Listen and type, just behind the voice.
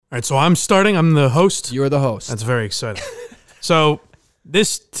All right, so I'm starting. I'm the host. You're the host. That's very exciting. So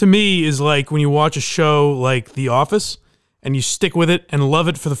this, to me, is like when you watch a show like The Office and you stick with it and love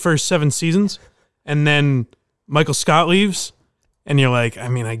it for the first 7 seasons, and then Michael Scott leaves, and you're like, I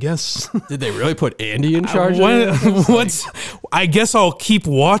mean, I guess... Did they really put Andy in charge of it? I guess I'll keep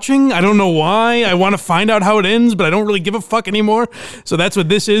watching. I don't know why. I want to find out how it ends, but I don't really give a fuck anymore. So that's what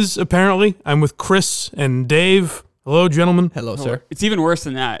this is, apparently. I'm with Chris and Dave. Hello, gentlemen. Hello, sir. It's even worse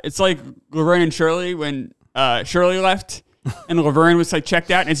than that. It's like Laverne and Shirley when Shirley left and Laverne was like checked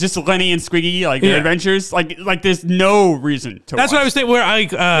out, and it's just Lenny and Squiggy, like their adventures. Like there's no reason to That's watch. what I was saying, where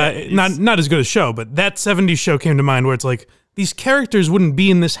I, not as good a show, but that 70s show came to mind where it's like, these characters wouldn't be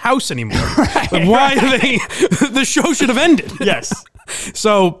in this house anymore. Like, why are they? The show should have ended. Yes.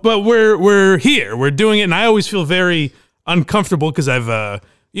 So, but we're here. We're doing it, and I always feel very uncomfortable because I've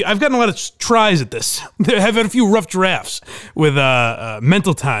gotten a lot of tries at this. I've had a few rough drafts with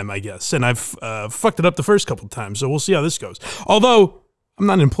mental time, I guess, and I've fucked it up the first couple of times. So we'll see how this goes. Although I'm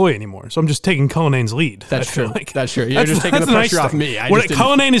not an employee anymore, so I'm just taking Cullinane's lead. That's true. That's true. You're just taking the pressure off me.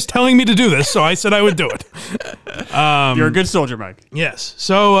 Cullinane is telling me to do this, so I said I would do it. You're a good soldier, Mike. Yes.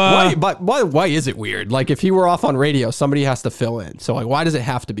 So why is it weird? Like, if he were off on radio, somebody has to fill in. So, like, why does it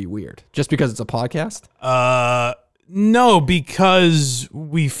have to be weird? Just because it's a podcast? No, because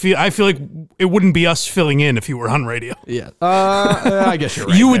I feel like it wouldn't be us filling in if you were on radio. Yeah. I guess you're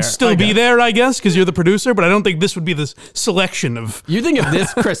right. You would still be there, I guess, because you're the producer, but I don't think this would be the selection of... You think if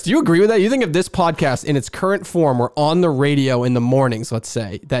this, Chris, do you agree with that? You think if this podcast in its current form were on the radio in the mornings, let's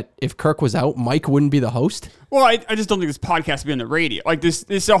say, that if Kirk was out, Mike wouldn't be the host? Well, I just don't think this podcast would be on the radio. Like, this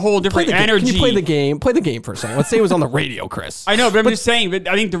is a whole different energy. Can you play the game? Play the game for a second. Let's say it was on the radio, Chris. I know, but I'm just saying, but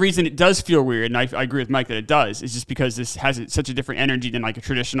I think the reason it does feel weird, and I agree with Mike that it does, is just because this has such a different energy than like a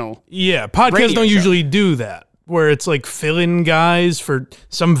traditional podcasts don't usually do that, where it's like fill-in guys for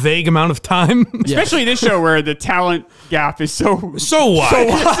some vague amount of time. Especially this show where the talent gap is so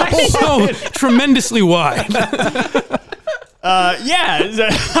wide. So tremendously wide.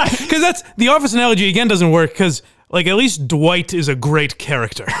 Because that's the Office analogy again doesn't work because like at least Dwight is a great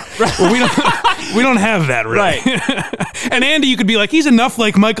character. Well, we don't have that really. Right. And Andy, you could be like he's enough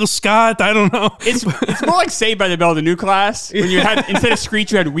like Michael Scott. I don't know. It's more like Saved by the Bell, the new class when you had instead of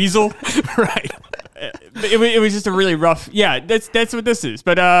Screech you had Weasel. Right. It was just a really rough. Yeah, that's what this is.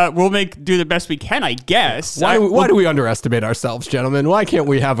 But we'll do the best we can, I guess. Why do we underestimate ourselves, gentlemen? Why can't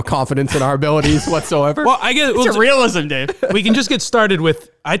we have a confidence in our abilities whatsoever? Well, I guess it's a realism, Dave. We can just get started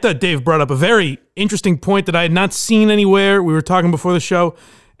with. I thought Dave brought up a very interesting point that I had not seen anywhere. We were talking before the show,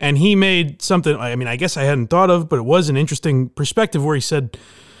 and he made something. I mean, I guess I hadn't thought of, but it was an interesting perspective where he said,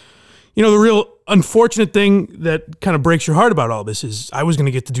 you know, the real unfortunate thing that kind of breaks your heart about all this is I was going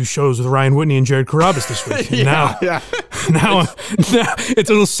to get to do shows with Ryan Whitney and Jared Carrabis this week. Now it's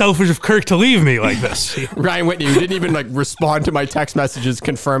a little selfish of Kirk to leave me like this. Ryan Whitney, who didn't even like respond to my text messages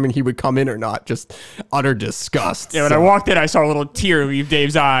confirming he would come in or not, just utter disgust. Yeah, when I walked in, I saw a little tear leave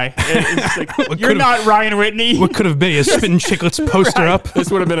Dave's eye. It's like, you're not Ryan Whitney. What could have been a Spittin' Chicklets poster up? This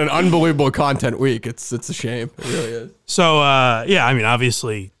would have been an unbelievable content week. It's a shame. It really is. So, I mean,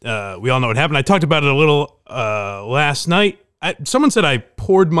 obviously, we all know what happened. I talked about it a little last night. Someone said I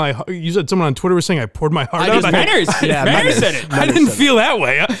poured my heart. You said someone on Twitter was saying I poured my heart out. Manners said it. I didn't feel that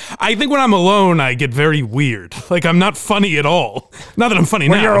way. I think when I'm alone, I get very weird. Like, I'm not funny at all. Not that I'm funny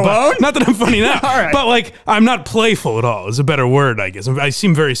now. When you're alone? Not that I'm funny now. All right. But, like, I'm not playful at all is a better word, I guess. I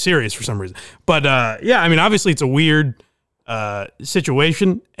seem very serious for some reason. But, I mean, obviously it's a weird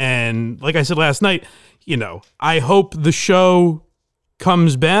situation. And like I said last night, you know, I hope the show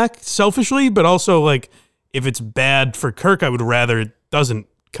comes back selfishly, but also like if it's bad for Kirk, I would rather it doesn't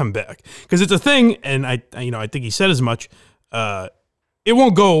come back because it's a thing. And I think he said as much. It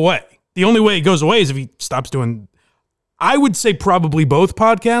won't go away. The only way it goes away is if he stops doing. I would say probably both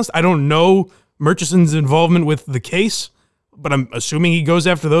podcasts. I don't know Murchison's involvement with the case, but I'm assuming he goes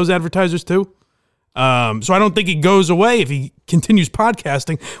after those advertisers too. So I don't think it goes away if he continues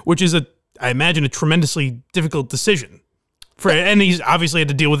podcasting, which is I imagine a tremendously difficult decision. And he's obviously had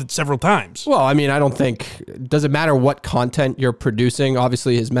to deal with it several times. Well, I mean, I don't think, does it matter what content you're producing?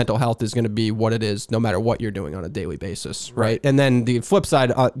 Obviously, his mental health is going to be what it is no matter what you're doing on a daily basis, right? And then the flip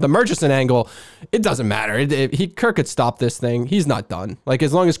side, the Murchison angle, it doesn't matter. Kirk could stop this thing. He's not done. Like,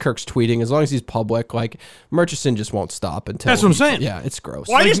 as long as Kirk's tweeting, as long as he's public, like, Murchison just won't stop until... That's what I'm saying. Yeah, it's gross.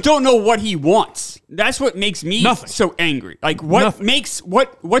 Well, I just don't know what he wants. That's what makes me so angry. Like, what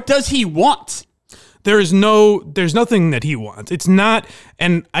does he want? There's nothing that he wants. It's not,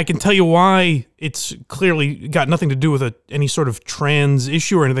 and I can tell you why it's clearly got nothing to do with any sort of trans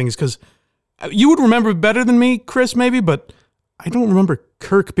issue or anything, is because you would remember better than me, Chris, maybe, but I don't remember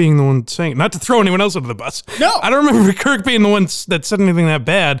Kirk being the one saying, not to throw anyone else under the bus. No. I don't remember Kirk being the one that said anything that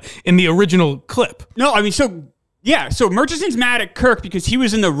bad in the original clip. No, I mean, so Murchison's mad at Kirk because he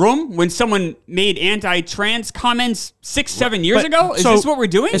was in the room when someone made anti-trans comments 6-7 years ago. Is this what we're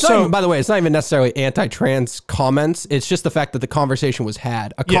doing? It's not even, by the way, it's not even necessarily anti-trans comments. It's just the fact that the conversation was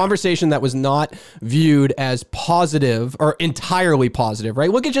had. A conversation that was not viewed as positive or entirely positive,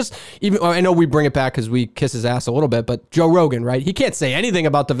 right? Look at just, even, I know we bring it back because we kiss his ass a little bit, but Joe Rogan, right? He can't say anything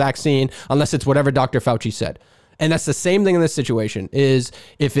about the vaccine unless it's whatever Dr. Fauci said. And that's the same thing in this situation, is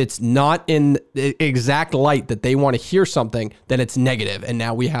if it's not in the exact light that they want to hear something, then it's negative, and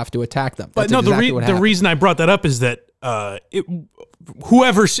now we have to attack them. But no, the reason I brought that up is that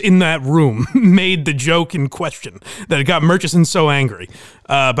whoever's in that room made the joke in question that it got Murchison so angry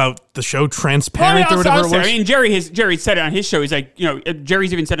about the show Transparent or whatever it was. I mean, Jerry said it on his show. He's like,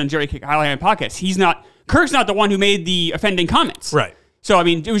 Jerry's even said on Jerry Callahan podcast, Kirk's not the one who made the offending comments. Right. So, I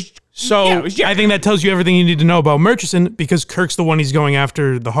mean, it was I think that tells you everything you need to know about Murchison, because Kirk's the one he's going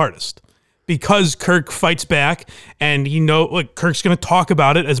after the hardest. Because Kirk fights back, and Kirk's going to talk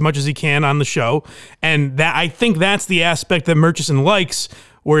about it as much as he can on the show, and that I think that's the aspect that Murchison likes,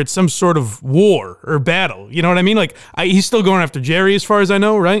 where it's some sort of war or battle. You know what I mean? Like, he's still going after Jerry, as far as I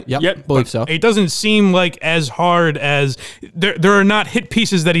know, right? Yep. Believe so. It doesn't seem like as hard as there are not hit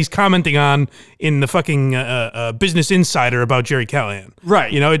pieces that he's commenting on in the fucking Business Insider about Jerry Callahan.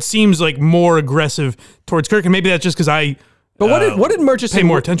 Right. It seems like more aggressive towards Kirk, and maybe that's just because I. But what did Murchison pay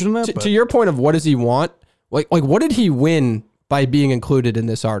more attention to that? To your point of what does he want? Like what did he win by being included in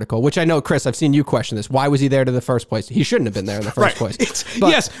this article? Which I know, Chris, I've seen you question this. Why was he there to the first place? He shouldn't have been there in the first place.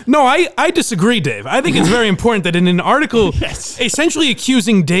 I disagree, Dave. I think it's very important that in an article essentially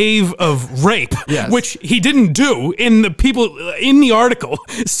accusing Dave of rape, which he didn't do, in the people in the article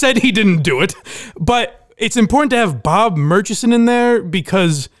said he didn't do it, but it's important to have Bob Murchison in there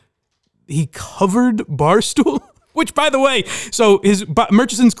because he covered Barstool. Which, by the way, so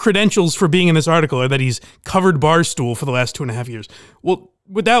Murchison's credentials for being in this article are that he's covered Barstool for the last 2.5 years. Well,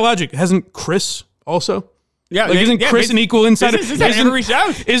 with that logic, hasn't Chris also? Yeah, isn't Chris an equal insider?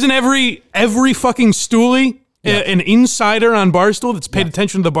 Isn't every fucking stoolie an insider on Barstool that's paid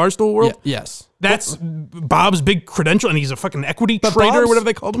attention to the Barstool world? Yes. That's Bob's big credential, and he's a fucking equity trader or whatever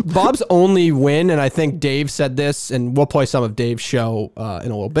they called him. Bob's only win, and I think Dave said this, and we'll play some of Dave's show in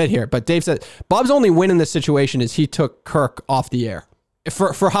a little bit here, but Dave said Bob's only win in this situation is he took Kirk off the air.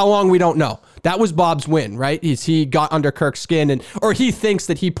 For how long, we don't know. That was Bob's win, right? He got under Kirk's skin, or he thinks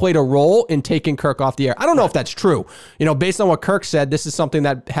that he played a role in taking Kirk off the air. I don't know if that's true. Based on what Kirk said, this is something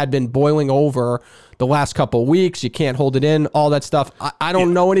that had been boiling over the last couple of weeks. You can't hold it in, all that stuff. I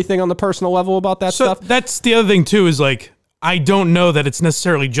don't know anything on the personal level about that stuff. That's the other thing, too, is like, I don't know that it's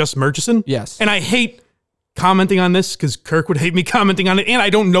necessarily just Murchison. Yes. And I hate commenting on this because Kirk would hate me commenting on it, and I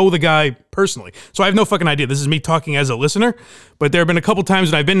don't know the guy personally, so I have no fucking idea. This is me talking as a listener, but there have been a couple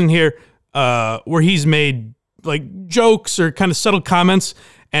times when I've been in here where he's made like jokes or kind of subtle comments,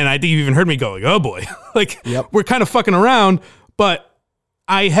 and I think you've even heard me go like, oh boy, we're kind of fucking around, but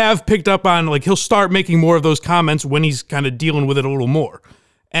I have picked up on, like, he'll start making more of those comments when he's kind of dealing with it a little more,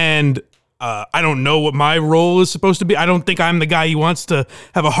 and I don't know what my role is supposed to be. I don't think I'm the guy he wants to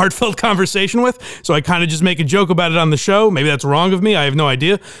have a heartfelt conversation with. So I kind of just make a joke about it on the show. Maybe that's wrong of me. I have no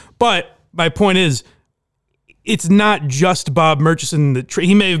idea. But my point is, it's not just Bob Murchison.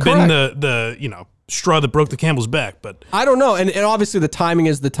 He may have been the straw that broke the camel's back, but I don't know. And obviously the timing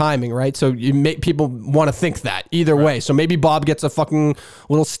is the timing, right? So you make people want to think that either way. So maybe Bob gets a fucking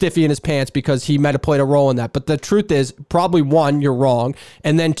little stiffy in his pants because he might have played a role in that. But the truth is, probably one, you're wrong,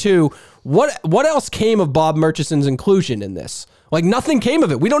 and then two, what else came of Bob Murchison's inclusion in this? Like, nothing came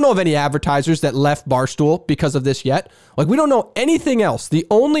of it. We don't know of any advertisers that left Barstool because of this yet. Like, we don't know anything else. The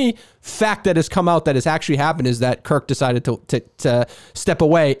only fact that has come out that has actually happened is that Kirk decided to step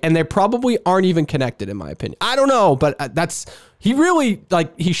away, and they probably aren't even connected, in my opinion. I don't know, but he really,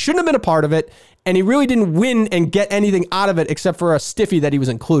 he shouldn't have been a part of it, and he really didn't win and get anything out of it except for a stiffy that he was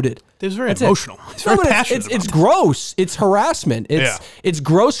included. It was very emotional. It's very passionate. It's gross. It's harassment. It's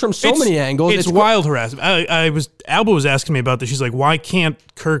gross from so many angles. It's wild harassment. Alba was asking me about this. She's like, why can't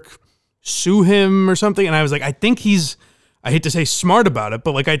Kirk sue him or something? And I was like, I think he's, I hate to say smart about it,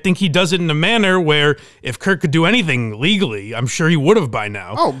 but like, I think he does it in a manner where if Kirk could do anything legally, I'm sure he would have by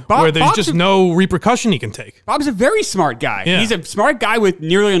now. Where there's just no repercussion he can take. Bob's a very smart guy. Yeah. He's a smart guy with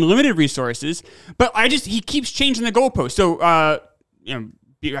nearly unlimited resources, but he keeps changing the goalpost. So,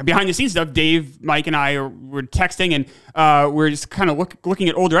 behind the scenes stuff, Dave, Mike, and I were texting, and we're just kind of looking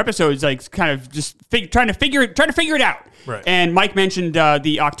at older episodes, like kind of just trying to figure it out. Right. And Mike mentioned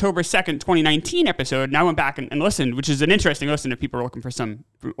the October 2nd, 2019 episode, and I went back and listened, which is an interesting listen if people are looking for some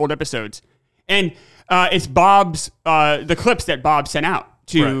old episodes. And it's Bob's the clips that Bob sent out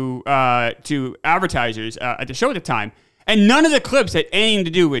to advertisers at the show at the time. And none of the clips had anything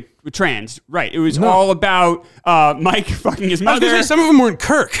to do with trans, right? It was all about Mike fucking his mother. I was gonna say, some of them weren't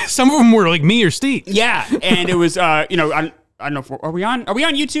Kirk. Some of them were like me or Steve. Yeah, and it was I don't know if are we on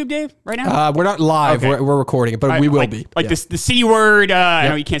YouTube, Dave, right now? We're not live. Okay. We're recording it, but we will be. Like the C word. I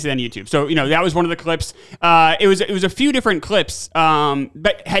know you can't say that on YouTube. So that was one of the clips. It was a few different clips,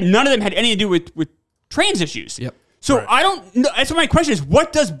 but none of them had anything to do with trans issues. Yep. So I don't know. That's what my question is.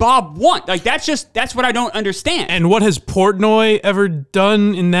 What does Bob want? Like that's what I don't understand. And what has Portnoy ever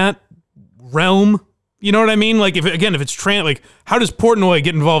done in that realm? You know what I mean? Like if it's trans, like how does Portnoy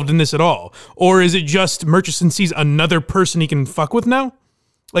get involved in this at all? Or is it just Murchison sees another person he can fuck with now?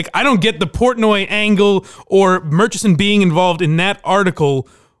 Like I don't get the Portnoy angle or Murchison being involved in that article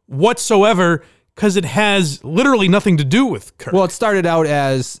whatsoever, because it has literally nothing to do with Kirk. Well, it started out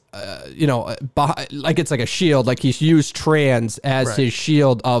as, like it's like a shield. Like he's used trans as his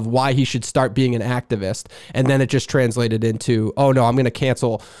shield of why he should start being an activist. And then it just translated into, oh no, I'm going to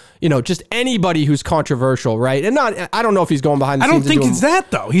cancel, just anybody who's controversial, right? And I don't know if he's going behind the scenes. I don't think it's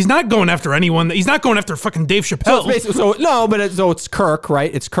that though. He's not going after anyone. He's not going after fucking Dave Chappelle. So it's Kirk,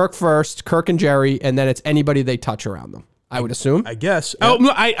 right? It's Kirk first, Kirk and Jerry, and then it's anybody they touch around them. I would assume. I guess. Yeah. Oh,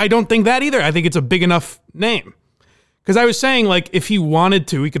 no, I don't think that either. I think it's a big enough name. Because I was saying, like, if he wanted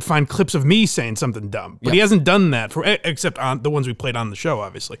to, he could find clips of me saying something dumb. But he hasn't done that, except on the ones we played on the show,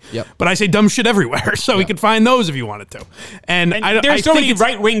 obviously. Yep. But I say dumb shit everywhere, so he could find those if he wanted to. And there's so many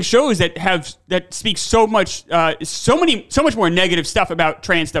right-wing shows that speak so much more negative stuff about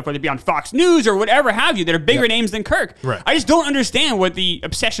trans stuff, whether it be on Fox News or whatever have you, that are bigger names than Kirk. Right. I just don't understand what the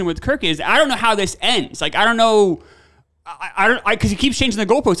obsession with Kirk is. I don't know how this ends. Like, I don't know... because he keeps changing the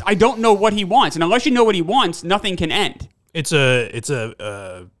goalposts. I don't know what he wants, and unless you know what he wants, nothing can end. It's got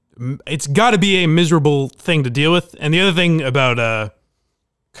to be a miserable thing to deal with. And the other thing about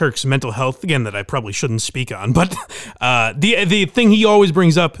Kirk's mental health, again, that I probably shouldn't speak on, but the thing he always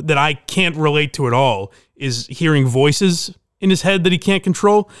brings up that I can't relate to at all is hearing voices in his head that he can't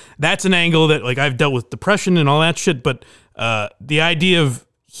control. That's an angle that, like, I've dealt with depression and all that shit, but the idea of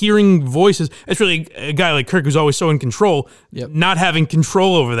hearing voices, it's really a guy like Kirk who's always so in control. Not having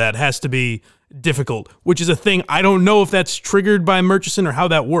control over that has to be difficult, which is a thing. I don't know if that's triggered by Murchison or how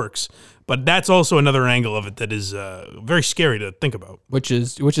that works, but that's also another angle of it that is very scary to think about. Which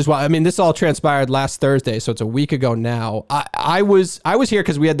is why, I mean, this all transpired last Thursday, so it's a week ago now. I was here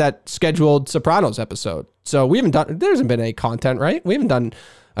because we had that scheduled Sopranos episode, so there hasn't been any content, right? We haven't done.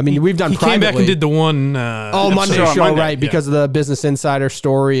 I mean, we've done. He came back and did the one. Monday show, right? Because of the Business Insider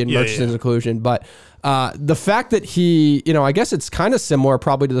story and Murchison's inclusion. But the fact that he, I guess it's kind of similar,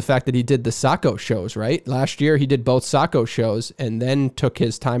 probably to the fact that he did the Sacco shows, right? Last year he did both Sacco shows and then took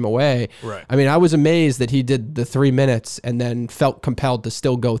his time away. Right. I mean, I was amazed that he did the 3 minutes and then felt compelled to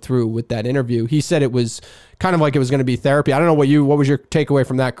still go through with that interview. He said it was kind of like it was going to be therapy. I don't know what was your takeaway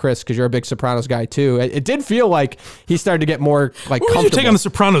from that, Chris? Because you're a big Sopranos guy too. It did feel like he started to get more like what comfortable. was your take on the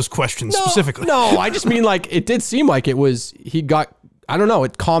Sopranos question specifically? No, I just mean like it did seem like he got. I don't know.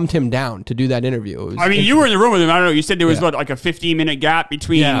 It calmed him down to do that interview. I mean, you were in the room with him. I don't know. You said there was like a 15-minute gap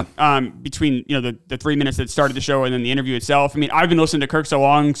between the 3 minutes that started the show and then the interview itself. I mean, I've been listening to Kirk so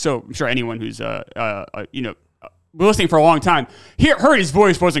long, so I'm sure anyone who's listening for a long time heard his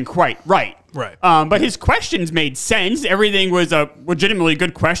voice wasn't quite right. Right. But his questions made sense. Everything was a legitimately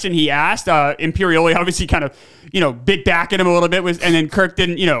good question he asked. Imperioli obviously kind of, bit back at him a little bit, and then Kirk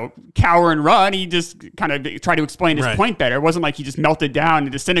didn't, cower and run. He just kind of tried to explain his point better. It wasn't like he just melted down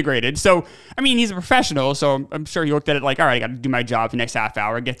and disintegrated. So, I mean, he's a professional, so I'm sure he looked at it like, all right, I got to do my job for the next half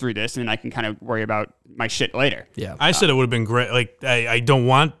hour, get through this, and then I can kind of worry about my shit later. Yeah. I said it would have been great. Like, I don't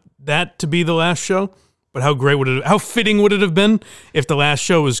want that to be the last show, but how fitting would it have been if the last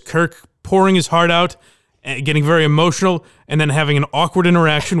show was Kirk pouring his heart out and getting very emotional and then having an awkward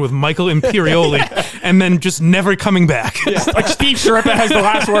interaction with Michael Imperioli and then just never coming back. Yeah. Like Steve Sharippa has the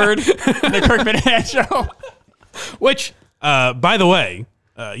last word in the Kirk Minihane show. Which, by the way,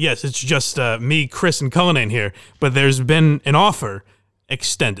 yes, it's just me, Chris, and Cullinane here, but there's been an offer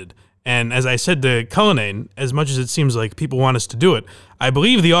extended. And as I said to Cullinane, as much as it seems like people want us to do it, I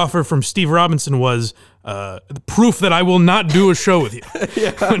believe the offer from Steve Robinson was proof that I will not do a show with you.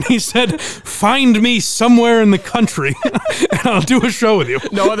 When he said, find me somewhere in the country and I'll do a show with you.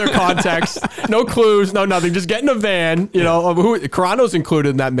 No other context, no clues, no nothing. Just get in a van. You know, Carano's included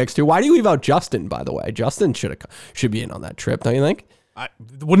in that mix too. Why do you leave out Justin, by the way? Justin should be in on that trip, don't you think?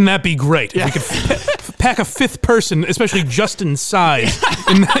 Wouldn't that be great if we could pack a fifth person, especially Justin's size,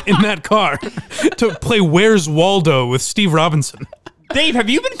 in that car to play Where's Waldo with Steve Robinson? Dave, have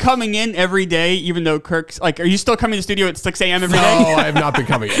you been coming in every day, even though Kirk's like, are you still coming to the studio at 6 a.m. every day? No, I have not been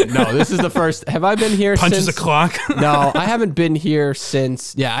coming in. No, this is the first. Have I been here Punches since? a clock? No, I haven't been here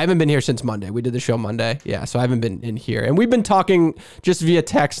since. Yeah, I haven't been here since Monday. We did the show Monday. Yeah, so I haven't been in here. And we've been talking just via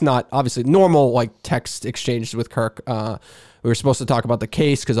text, not obviously normal like text exchanges with Kirk. We were supposed to talk about the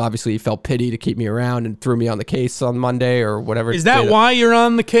case because obviously he felt pity to keep me around and threw me on the case on Monday or whatever. Is that why you're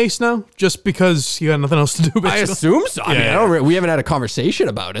on the case now? Just because you got nothing else to do? Basically? I assume so. I mean, Yeah. we haven't had a conversation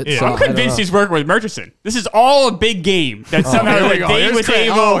about it. Yeah. So I'm convinced he's working with Murchison. This is all a big game. That somehow here we like, go. Dave Here's was Chris.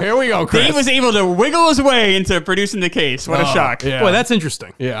 able. Oh, here we go, Chris. Dave was able to wiggle his way into producing the case. What a shock! Yeah. Boy, that's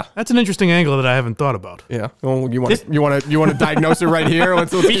interesting. Yeah. That's an interesting angle that I haven't thought about. Yeah. Well, you want to diagnose it right here?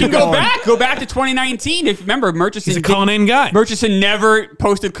 Let's We keep can going. go back to 2019. If you remember, Murchison He's a Cullinane guy. Murchison never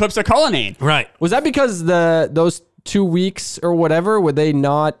posted clips of Cullinane. Right. Was that because those 2 weeks or whatever, were they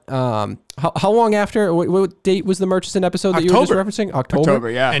not? How long after? What date was the Murchison episode that you were just October. referencing? October,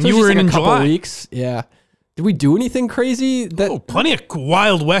 yeah. And So you it's were just in like a couple July. weeks. Yeah. Did we do anything crazy? That Oh, plenty of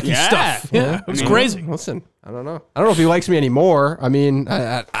wild, wacky Yeah. stuff. Yeah, it was crazy. Listen, I don't know. I don't know if he likes me anymore. I mean,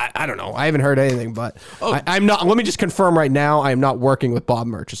 I don't know. I haven't heard anything, but I'm not. Let me just confirm right now. I am not working with Bob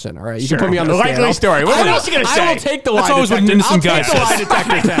Murchison. All right, you Sure. can put me on the stand. Likely story. What else are you gonna say? I will take the lie That's always what detector. an innocent I'll guy take the lie says.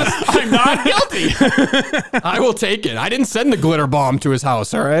 detector test. I'm not guilty. I will take it. I didn't send the glitter bomb to his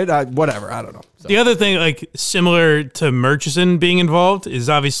house. All right, whatever. I don't know. So. The other thing, like similar to Murchison being involved, is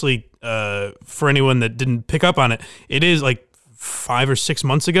obviously for anyone that didn't pick up on it, it is like 5 or 6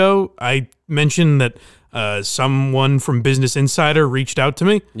 months ago, I mentioned that someone from Business Insider reached out to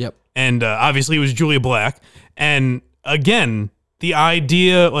me. Yep. And obviously it was Julia Black. And again, the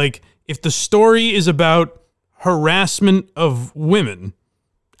idea, like, if the story is about harassment of women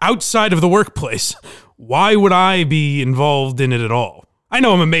outside of the workplace, why would I be involved in it at all? I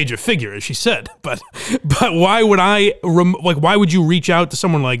know I'm a major figure, as she said, but why would why would you reach out to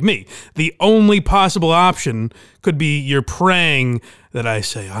someone like me? The only possible option could be you're praying that I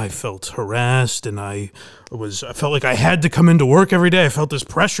say I felt harassed and I felt like I had to come into work every day. I felt this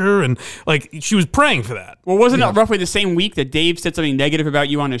pressure, and like she was praying for that. Well, wasn't it roughly the same week that Dave said something negative about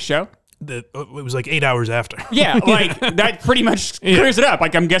you on his show? It was like 8 hours after. Yeah, like that pretty much clears it up.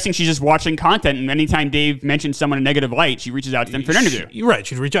 Like I'm guessing she's just watching content, and anytime Dave mentions someone in a negative light, she reaches out to them for an interview. You're right.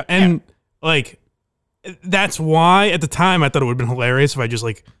 She'd reach out, and like that's why at the time I thought it would have been hilarious if I just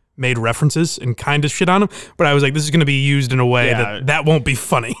like made references and kind of shit on him. But I was like, this is going to be used in a way that won't be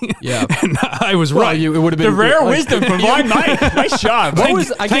funny. Yeah. And I was Well, right. it would have been The rare like- wisdom from Blind Mike. Nice job. What was?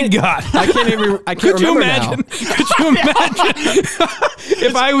 Thank God. I can't Could you remember imagine? now. Could you imagine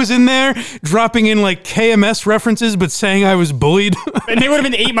if I was in there dropping in like KMS references, but saying I was bullied? And they would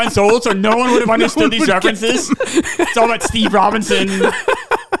have been 8 months old, so no one would have understood one these would get references. It's all about Steve Robinson.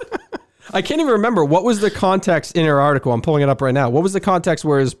 I can't even remember what was the context in her article. I'm pulling it up right now. What was the context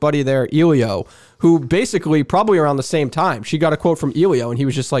where his buddy there, Elio, who basically probably around the same time, she got a quote from Elio, and he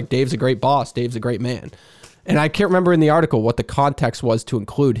was just like, "Dave's a great boss. Dave's a great man." And I can't remember in the article what the context was to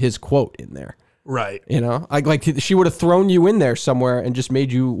include his quote in there. Right. You know, like she would have thrown you in there somewhere and just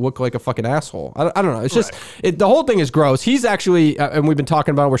made you look like a fucking asshole. I don't know. It's just the whole thing is gross. He's actually, and we've been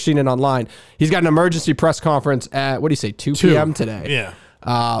talking about it, we're seeing it online. He's got an emergency press conference at, what do you say, 2 p.m. today? Yeah.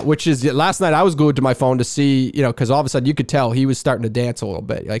 Which is last night I was glued to my phone to see, you know, because all of a sudden you could tell he was starting to dance a little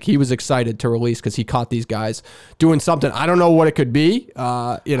bit. Like he was excited to release because he caught these guys doing something. I don't know what it could be. You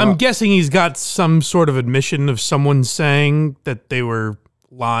know, I'm guessing he's got some sort of admission of someone saying that they were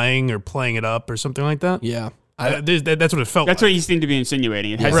lying or playing it up or something like that. yeah. That's what it felt That's like. what he seemed to be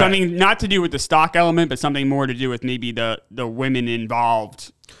insinuating. It has Right. something not to do with the stock element, but something more to do with maybe the women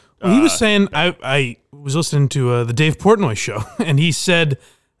involved. Well, he was saying, I was listening to the Dave Portnoy show, and he said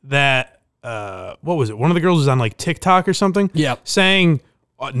that, what was it? One of the girls was on like TikTok or something. Yep. Saying,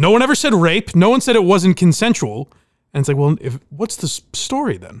 no one ever said rape. No one said it wasn't consensual. And it's like, well, what's the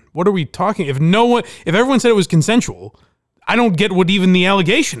story then? What are we talking? If everyone said it was consensual, I don't get what even the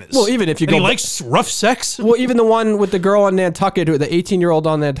allegation is. Well, even if you And go he ba- likes rough sex. Well, even the one with the girl on Nantucket, the 18-year-old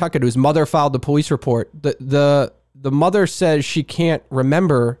on Nantucket, whose mother filed the police report. The mother says she can't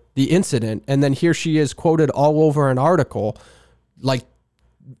remember the incident, and then here she is quoted all over an article, like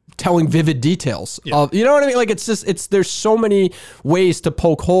telling vivid details of, you know what I mean? Like there's so many ways to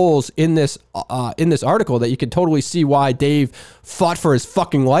poke holes in this article that you can totally see why Dave fought for his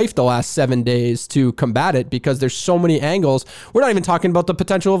fucking life the last 7 days to combat it, because there's so many angles. We're not even talking about the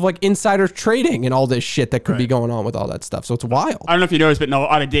potential of like insider trading and all this shit that could be going on with all that stuff. So it's wild. I don't know if you noticed, but in a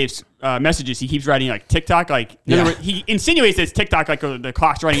lot of Dave's messages, he keeps writing like TikTok. Like in other words, he insinuates that it's TikTok, like the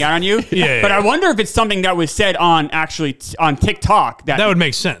clock's running out on you. But I wonder if it's something that was said on on TikTok that would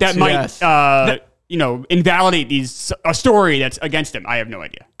make sense. That might invalidate a story that's against him. I have no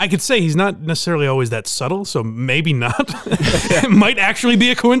idea. I could say he's not necessarily always that subtle, so maybe not. It might actually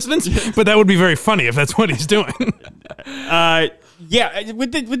be a coincidence, but that would be very funny if that's what he's doing. Yeah,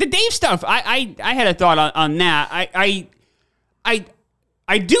 with the Dave stuff, I had a thought on that.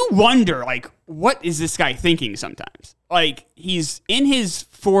 I do wonder, like, what is this guy thinking sometimes? Like, he's in his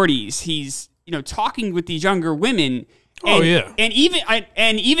 40s, he's talking with these younger women. And, and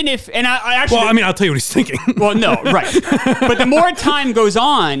even if I actually, well, I mean, I'll tell you what he's thinking. Well, no, right. But the more time goes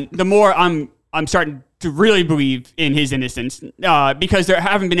on, the more I'm starting to really believe in his innocence, because there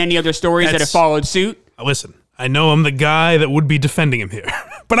haven't been any other stories that have followed suit. Listen, I know I'm the guy that would be defending him here,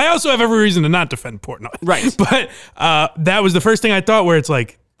 but I also have every reason to not defend Portnoy. Right. But that was the first thing I thought, where it's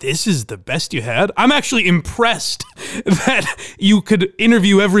like, this is the best you had? I'm actually impressed that you could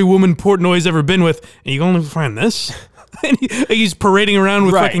interview every woman Portnoy's ever been with, and you can only find this. And he's parading around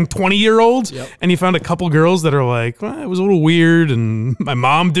with fucking 20-year-olds, and he found a couple girls that are like, well, it was a little weird, and my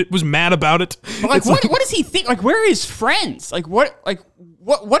mom was mad about it. But like, what does he think? Like, where are his friends? Like, what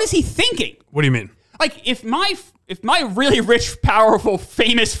is he thinking? What do you mean? Like, if my really rich, powerful,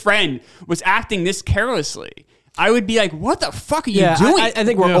 famous friend was acting this carelessly, I would be like, what the fuck are you doing? I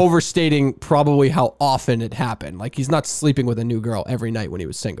think we're overstating probably how often it happened. Like, he's not sleeping with a new girl every night when he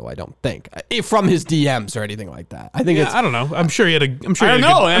was single, I don't think. From his DMs or anything like that. I think I don't know. I'm sure he had a good time.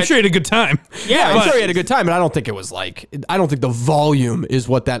 Yeah, I'm sure he had a good time, but I don't think it was like, I don't think the volume is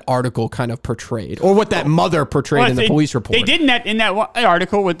what that article kind of portrayed, or what that mother portrayed in the police report. They did in that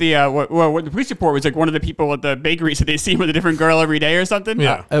article with the what the police report was like, one of the people at the bakery said they see him with a different girl every day or something.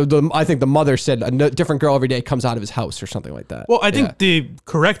 Yeah. I think the mother said a different girl every day comes out of his house or something like that. Well, I think the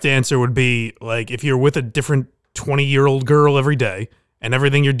correct answer would be, like, if you're with a different 20-year-old girl every day and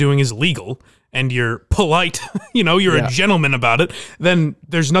everything you're doing is legal and you're polite, you're a gentleman about it, then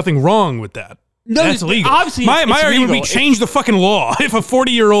there's nothing wrong with that. No, that's legal. Obviously, my argument would be change the fucking law. If a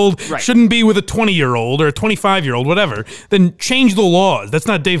 40-year-old shouldn't be with a 20-year-old or a 25-year-old, whatever, then change the laws. That's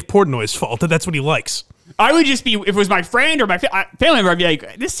not Dave Portnoy's fault. That's what he likes. I would just be, if it was my friend or my family member, I'd be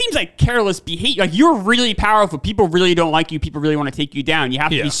like, this seems like careless behavior. Like, you're really powerful. People really don't like you. People really want to take you down. You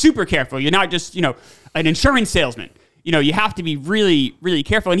have to be super careful. You're not just, an insurance salesman. You have to be really, really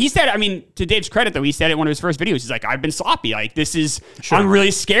careful. And he said, I mean, to Dave's credit, though, he said it in one of his first videos. He's like, I've been sloppy. Like, I'm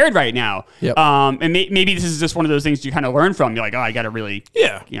really scared right now. Yep. And maybe this is just one of those things you kind of learn from. You're like, oh, I got to really,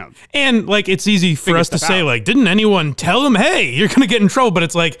 And, like, it's easy for us to say, like, didn't anyone tell him, hey, you're going to get in trouble? But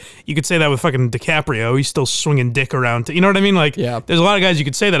it's like, you could say that with fucking DiCaprio. He's still swinging dick around. You know what I mean? Like, there's a lot of guys you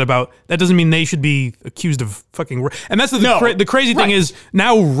could say that about. That doesn't mean they should be accused of fucking rape. And that's the crazy thing is,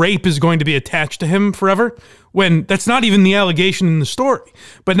 now rape is going to be attached to him forever, when that's not even the allegation in the story.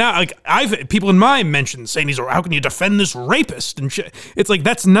 But now, like, I've people in my mentions saying, how can you defend this rapist and shit? It's like,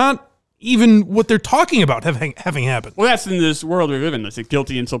 that's not even what they're talking about having happened. Well, that's in this world we live in, that's like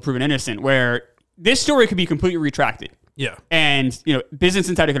guilty until proven innocent, where this story could be completely retracted. Yeah. And, Business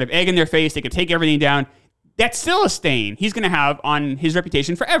Insider could have egg in their face. They could take everything down. That's still a stain he's going to have on his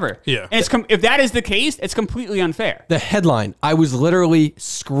reputation forever. Yeah. And if that is the case, it's completely unfair. The headline, I was literally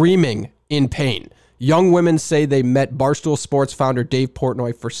screaming in pain. Young women say they met Barstool Sports founder Dave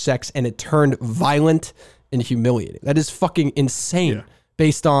Portnoy for sex, and it turned violent and humiliating. That is fucking insane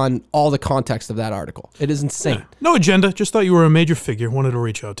based on all the context of that article. It is insane. Yeah. No agenda. Just thought you were a major figure. Wanted to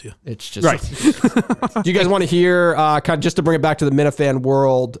reach out to you. It's just... Right. Do you guys want to hear, kind of just to bring it back to the Minifan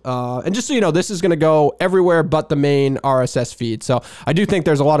world, and just so you know, this is going to go everywhere but the main RSS feed. So I do think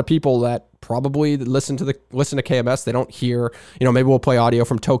there's a lot of people that probably listen to KMS. They don't hear, maybe we'll play audio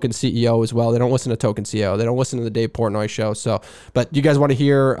from Token CEO as well. They don't listen to Token CEO. They don't listen to the Dave Portnoy show. So, but you guys want to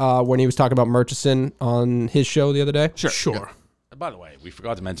hear when he was talking about Murchison on his show the other day? Sure. Yeah. By the way, we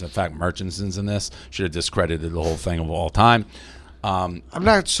forgot to mention the fact Murchison's in this. Should have discredited the whole thing of all time. I'm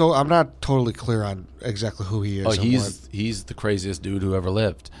not totally clear on exactly who he is. Oh, he's the craziest dude who ever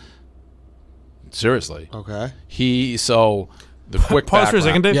lived. Seriously. Okay. The quick pause for a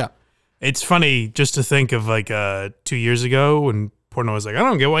second, Dave. Yeah. It's funny just to think of, like, 2 years ago when Portnoy was like, I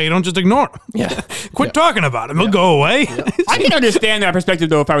don't get why you don't just ignore him. Yeah. Quit talking about him. He'll go away. I can understand that perspective,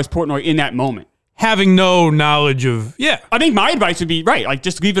 though, if I was Portnoy in that moment. having no knowledge of I think my advice would be right. Like,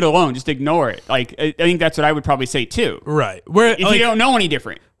 just leave it alone. Just ignore it. Like, I think that's what I would probably say too. right. Where If you don't know any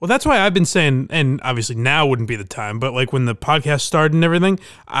different. well, that's why I've been saying, and obviously now wouldn't be the time, but like when the podcast started and everything,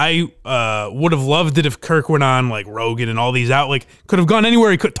 I would have loved it if Kirk went on like Rogan and all these out, like could have gone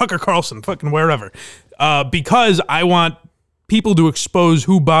anywhere he could, Tucker Carlson, fucking wherever, because I want people to expose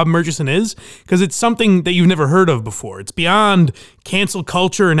who Bob Murchison is, because it's something that you've never heard of before. It's beyond cancel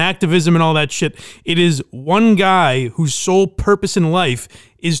culture and activism and all that shit. It is one guy whose sole purpose in life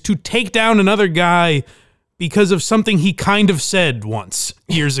is to take down another guy because of something he kind of said once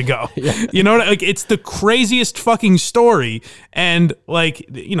years ago. You know, like it's the craziest fucking story. And like,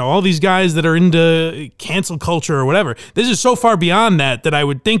 you know, all these guys that are into cancel culture or whatever, this is so far beyond that I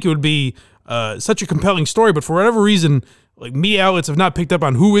would think it would be such a compelling story. But for whatever reason, like media outlets have not picked up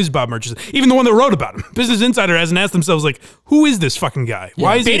on who is Bob Murchison. Even the one that wrote about him, Business Insider, hasn't asked themselves like, who is this fucking guy?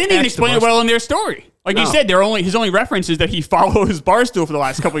 Why is They he? didn't even attached to explain it Barstool? well in their story. Like you said, his only reference is that he follows Barstool for the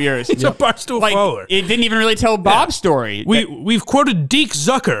last couple of years. He's a Barstool Like, follower. it didn't even really tell Bob's story. We've quoted Deke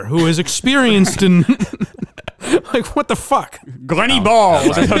Zucker, who is experienced in like what the fuck? Glenny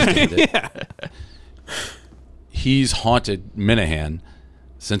Balls. He's haunted Minahan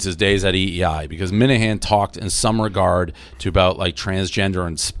since his days at EEI, because Minahan talked in some regard to about like transgender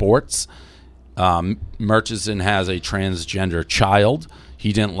in sports. Murchison has a transgender child.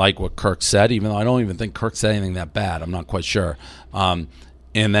 He didn't like what Kirk said, even though I don't even think Kirk said anything that bad. I'm not quite sure. And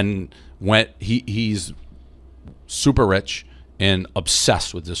then he's super rich and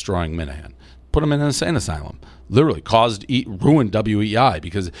obsessed with destroying Minahan. Put him in an insane asylum. Literally ruined WEI,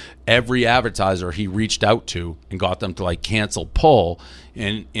 because every advertiser he reached out to and got them to like cancel pull,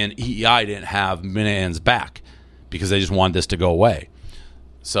 and EEI didn't have Minahan's back because they just wanted this to go away.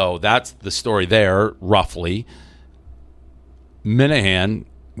 So that's the story there, roughly. Minahan,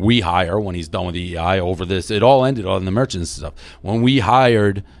 we hire when he's done with EEI over this. It all ended on the Murchison stuff. When we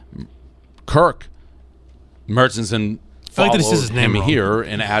hired Kirk, Murchison I like that he followed says his name him wrong. here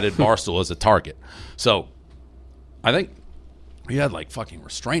and added Barstool as a target. So I think he had like fucking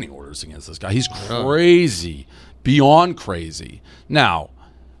restraining orders against this guy. He's crazy, beyond crazy. Now,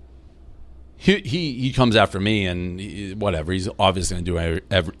 he comes after me and whatever. He's obviously going to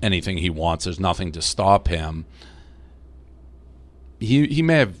do anything he wants. There's nothing to stop him. He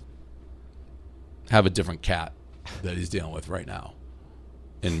may have a different cat that he's dealing with right now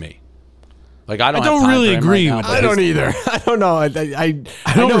in me. Like I don't have don't time really for him agree right now, with but that. I don't his- either. I don't know. I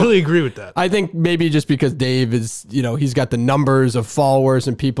don't know- really agree with that. I think maybe just because Dave is, he's got the numbers of followers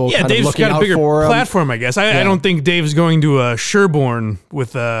and people Yeah, kind Dave's of looking got a out bigger for him. platform, I guess. I don't think Dave's going to Sherborne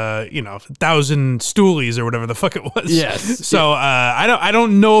with 1,000 stoolies or whatever the fuck it was. Yes. So I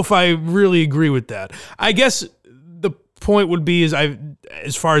don't know if I really agree with that. I guess the point would be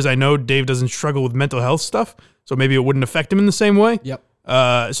as far as I know, Dave doesn't struggle with mental health stuff, so maybe it wouldn't affect him in the same way. Yep.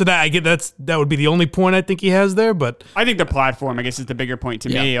 So that would be the only point I think he has there, but I think the platform, I guess, is the bigger point to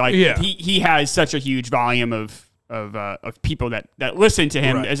me. Like Yeah. he has such a huge volume of people that listen to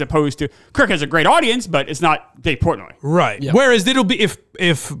him, Right. as opposed to Kirk has a great audience, but it's not Dave Portnoy. right. Yeah. Whereas it'll be if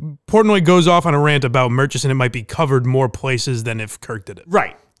Portnoy goes off on a rant about Murchison, it might be covered more places than if Kirk did it.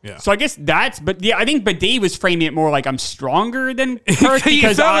 Right. Yeah. So I guess but Dave was framing it more like I'm stronger than Kirk You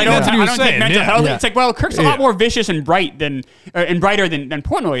because felt I like don't, that's what he I was don't saying, take mental yeah. health. Yeah. It's like, well, Kirk's a lot more vicious and brighter than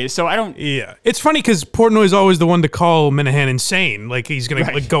Portnoy is. So I don't. Yeah, it's funny because Portnoy's always the one to call Minahan insane, like he's gonna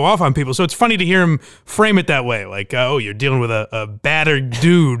Right. like go off on people. So it's funny to hear him frame it that way, like, oh, you're dealing with a battered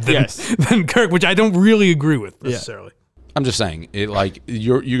dude than, Yes. than Kirk, which I don't really agree with necessarily. I'm just saying, you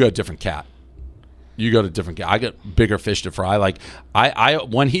got a different cat. You got a different cat. I got bigger fish to fry. Like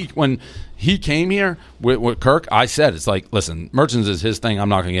when he came here with Kirk, I said, it's like, listen, Merchants is his thing. I'm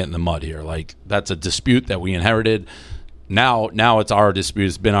not gonna get in the mud here. Like that's a dispute that we inherited. Now it's our dispute.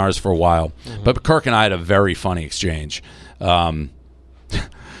 It's been ours for a while. Mm-hmm. But Kirk and I had a very funny exchange.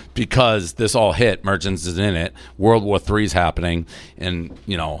 Because this all hit, Merchants is in it. World War III's happening, and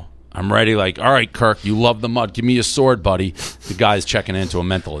I'm ready. Like, all right, Kirk, you love the mud. Give me your sword, buddy. The guy's checking into a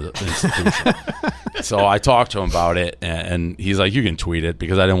mental institution. So I talked to him about it, and he's like, "You can tweet it,"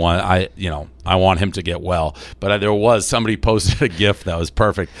 because I didn't want I want him to get well. But there was somebody posted a GIF that was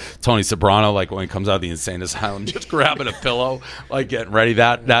perfect. Tony Soprano, like when he comes out of the insane asylum, just grabbing a pillow, like getting ready.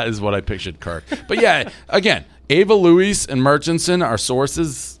 That is what I pictured Kirk. But yeah, again, Ava Louise and Murchison are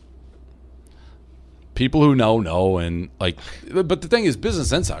sources. People who know, and like, but the thing is,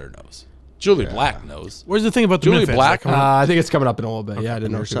 Business Insider knows. Julie Black knows. Where's the thing about the Julie Minifest? Black Like, I think it's coming up in a little bit. Yeah, I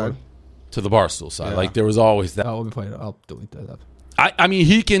didn't know. Your if you would. side. To the Barstool side. Like there was always that. Oh, let me play it. I'll delete that up. I mean,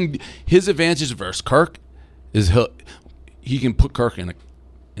 his advantage versus Kirk is he can put Kirk in an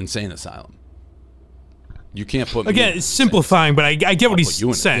insane asylum. You can't put me Again, in it's the simplifying, but I get what put you he's in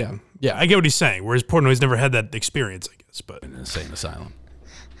it. saying. Yeah. I get what he's saying. Whereas Portnoy's never had that experience, I guess. But same insane asylum.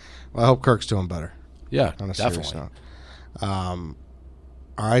 Well, I hope Kirk's doing better. Yeah, On a serious definitely. note.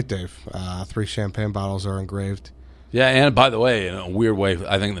 All right, Dave. 3 champagne bottles are engraved. Yeah, and by the way, in a weird way,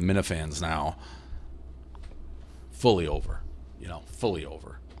 I think the Minifans now fully over. Fully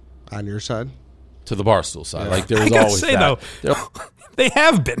over. On your side? To the Barstool side. Like, there I was gotta always say, that. though, they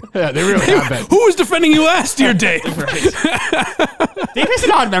have been. Yeah, they really have been. Who was defending you last year, Dave? Dave has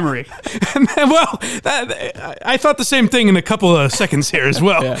an odd memory. Well, I thought the same thing in a couple of seconds here as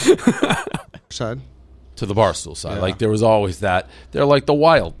well. Side? To the Barstool side. Like, there was always that. They're like the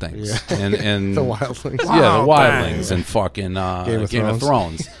wild things. And The wildlings. Yeah, the Wow, wildlings and fucking Game of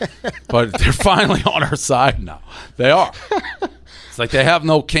Thrones. But they're finally on our side now. They are. It's like they have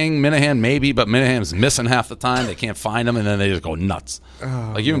no king. Minahan maybe, but Minahan's missing half the time. They can't find him, and then they just go nuts.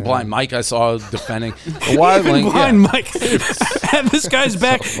 Like even Blind Mike, I saw defending the wildling. Blind Mike. And this guy's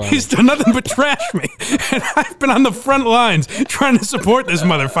back. He's done nothing but trash me. And I've been on the front lines trying to support this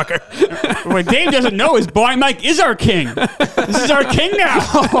motherfucker. What Dave doesn't know is Blind Mike is our king. This is our king now.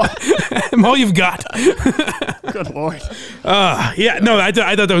 I'm all you've got. Good Lord. Yeah, no, I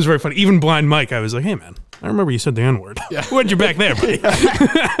thought that was very funny. Even Blind Mike, I was like, hey, man, I remember you said the N-word. When'd you back there, buddy?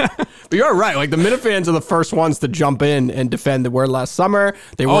 But you're right. Like the Minifans are the first ones to jump in and defend the word last summer.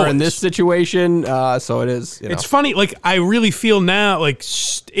 They were in this situation, so it is. It's funny. Like, I really feel now, like,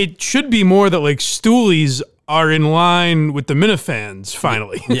 it should be more that, like, Stoolies are in line with the Minifans,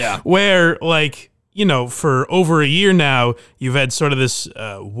 finally. Yeah. Where, like, for over a year now, you've had sort of this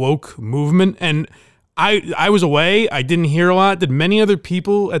woke movement, and I was away. I didn't hear a lot. Did many other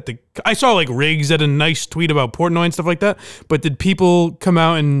people I saw like Riggs had a nice tweet about Portnoy and stuff like that, but did people come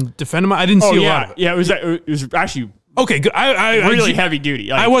out and defend him? I didn't see a lot of it. Yeah, it was actually Okay, good. I really heavy duty.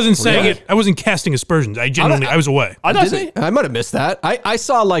 Like, I wasn't saying it. I wasn't casting aspersions. I was away. I Did doesn't. they? I might have missed that. I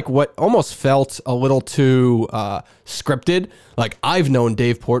saw like what almost felt a little too scripted. Like I've known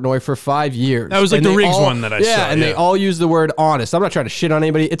Dave Portnoy for 5 years. That was like And the they Riggs all- one that I saw. Yeah, and they all use the word honest. I'm not trying to shit on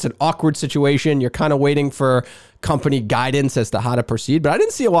anybody. It's an awkward situation. You're kind of waiting for company guidance as to how to proceed. But I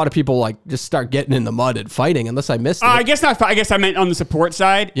didn't see a lot of people like just start getting in the mud and fighting unless I missed it. I guess not. I guess I meant on the support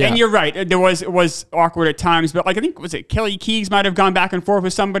side. Yeah. And you're right. It was awkward at times, but like I think was it Kelly Keegs might have gone back and forth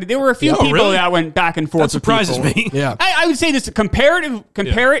with somebody. There were a few Yeah. Oh, people really? that went back and forth. That with surprises people. me. Yeah. I would say this compare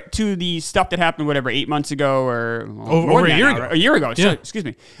it to the stuff that happened 8 months ago or Over a year ago. A year ago. Yeah. Excuse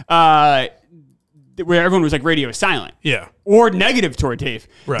me. Where everyone was like radio silent. Yeah. Or negative toward Dave.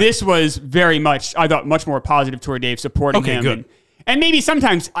 Right. This was very much, I thought, much more positive toward Dave, supporting Okay, him. good. And maybe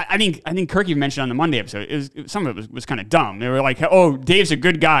sometimes, I think Kirk even mentioned on the Monday episode, some of it was kind of dumb. They were like, oh, Dave's a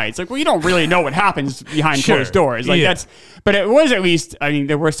good guy. It's like, well, you don't really know what happens behind Sure. closed doors. Like Yeah. but it was at least,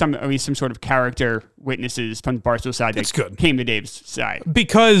 there were at least some sort of character witnesses from the Barstool side That's that good. came to Dave's side.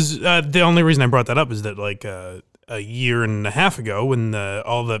 Because the only reason I brought that up is that like a year and a half ago, when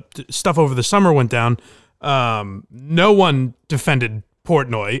all the stuff over the summer went down, no one defended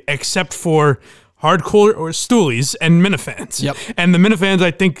Portnoy except for hardcore or Stoolies and Minifans. Yep. And the Minifans, I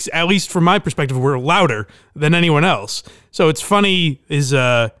think, at least from my perspective, were louder than anyone else. So it's funny, his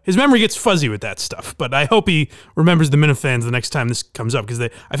memory gets fuzzy with that stuff. But I hope he remembers the Minifans the next time this comes up, because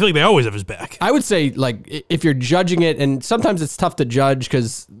I feel like they always have his back. I would say, like, if you're judging it, and sometimes it's tough to judge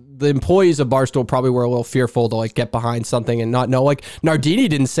because the employees of Barstool probably were a little fearful to like get behind something and not know. Like Nardini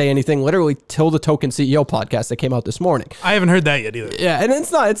didn't say anything literally till the Token CEO podcast that came out this morning. I haven't heard that yet either. Yeah, and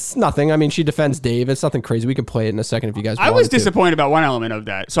it's nothing. I mean, she defends Dave. It's nothing crazy. We can play it in a second if you guys. I was wanted to. disappointed about one element of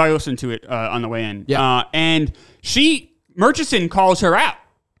that, so I listened to it on the way in. Yeah. And Murchison calls her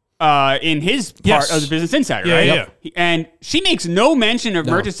out in his part Yes. of the Business Insider, Yeah, right? yeah. And she makes no mention of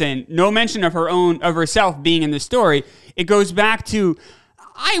Murchison, no mention of herself being in the story. It goes back to,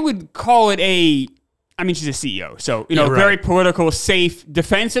 I would call it she's a CEO, so Yeah, right. very political, safe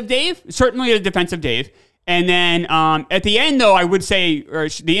defense of Dave. Certainly a defense of Dave. And then at the end, though, I would say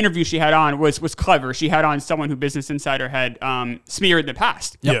the interview she had on was clever. She had on someone who Business Insider had smeared in the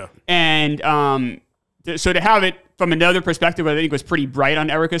past. Yeah. And so to have it from another perspective, I think was pretty bright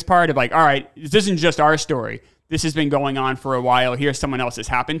on Erica's part of like, all right, this isn't just our story. This has been going on for a while. Here's someone else has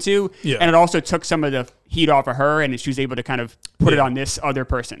happened to. Yeah. And it also took some of the heat off of her, and she was able to kind of put it on this other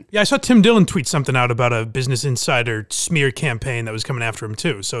person. Yeah, I saw Tim Dillon tweet something out about a Business Insider smear campaign that was coming after him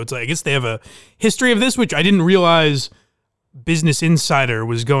too. So it's like, I guess they have a history of this, which I didn't realize Business Insider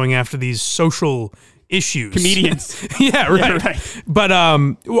was going after these social issues. Comedians. Yeah, right. Yeah, right. But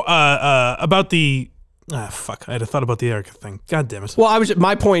about the I had a thought about the Erica thing. God damn it. Well,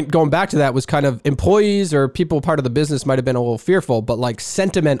 my point going back to that was kind of employees or people part of the business might have been a little fearful, but like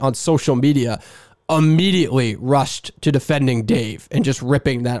sentiment on social media immediately rushed to defending Dave and just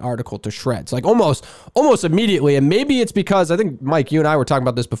ripping that article to shreds, like almost immediately. And maybe it's because I think, Mike, you and I were talking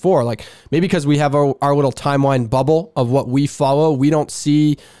about this before, like maybe because we have our little timeline bubble of what we follow, we don't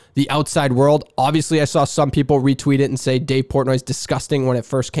see the outside world. Obviously, I saw some people retweet it and say Dave Portnoy is disgusting when it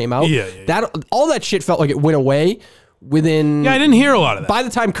first came out. That all that shit felt like it went away within. Yeah, I didn't hear a lot of that. By the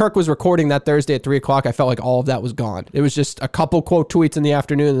time Kirk was recording that Thursday at 3:00, I felt like all of that was gone. It was just a couple quote tweets in the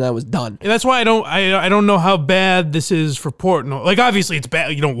afternoon, and that was done. And that's why I don't know how bad this is for Portnoy. Like, obviously, it's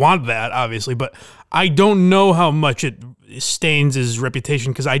bad. You don't want that, obviously, but I don't know how much it stains his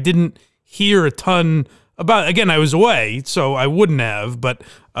reputation because I didn't hear a ton about. Again, I was away, so I wouldn't have. But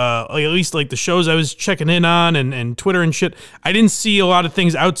at least like the shows I was checking in on and Twitter and shit, I didn't see a lot of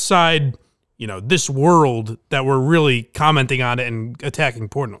things outside, this world that were really commenting on it and attacking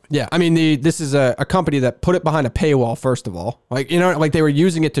Portnoy. Yeah, I mean, this is a company that put it behind a paywall, first of all. Like they were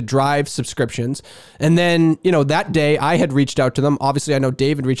using it to drive subscriptions. And then, that day I had reached out to them. Obviously, I know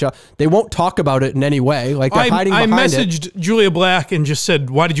David reached out. They won't talk about it in any way. Like, they're hiding behind it. I messaged Julia Black and just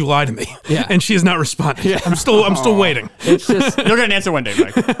said, why did you lie to me? Yeah. And she has not responded. Yeah. I'm still waiting. It's just... You'll get an answer one day,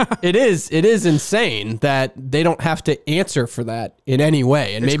 Mike. It is insane that they don't have to answer for that in any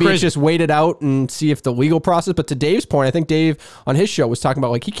way. And maybe it's just waited out and see if the legal process. But to Dave's point, I think Dave on his show was talking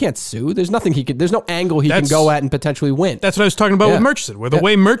about, like, he can't sue. There's nothing there's no angle he can go at and potentially win. That's what I was talking about with Murchison, where the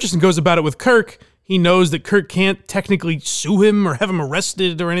way Murchison goes about it with Kirk, he knows that Kirk can't technically sue him or have him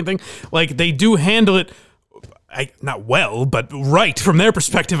arrested or anything. Like, they do handle it not well, but right from their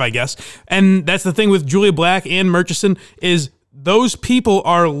perspective, I guess. And that's the thing with Julia Black and Murchison is those people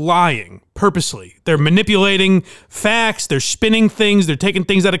are lying purposely. They're manipulating facts. They're spinning things. They're taking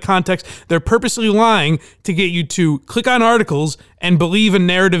things out of context. They're purposely lying to get you to click on articles and believe a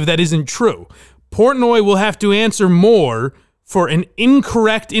narrative that isn't true. Portnoy will have to answer more for an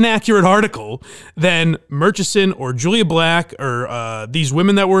incorrect, inaccurate article than Murchison or Julia Black or these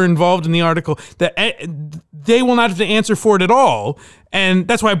women that were involved in the article, that they will not have to answer for it at all. And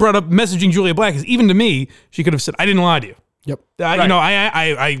that's why I brought up messaging Julia Black, because even to me, she could have said, I didn't lie to you. Yep. Right.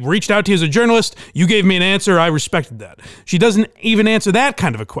 I reached out to you as a journalist. You gave me an answer. I respected that. She doesn't even answer that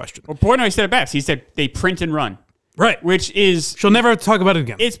kind of a question. Well, Portnoy said it best. He said they print and run. Right. Which is... She'll never have to talk about it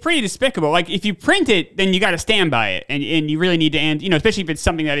again. It's pretty despicable. Like, if you print it, then you got to stand by it. And you really need to, especially if it's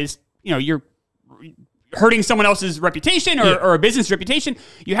something that is, you're hurting someone else's reputation or a business reputation,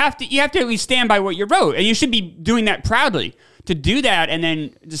 you have to at least stand by what you wrote. And you should be doing that proudly. To do that and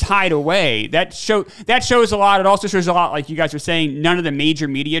then just hide away, that shows a lot. It also shows a lot, like you guys were saying, none of the major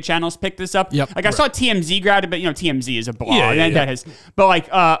media channels picked this up. Yep. Like I saw TMZ grabbed it, but TMZ is a blog. That has, but like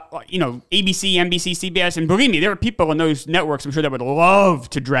ABC, NBC, CBS, and believe me, there are people in those networks, I'm sure, that would love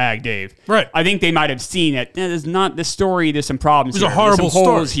to drag Dave. Right. I think they might have seen that there's not this story. There's some problems. There's here. a horrible there's some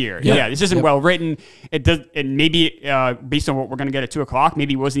holes story here. Yeah. Yeah, this isn't well written. It does, and maybe based on what we're going to get at 2:00,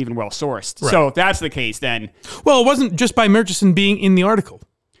 maybe it wasn't even well sourced. Right. So if that's the case, then it wasn't just by Murchison being in the article.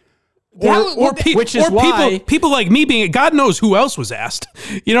 People like me being, God knows who else was asked.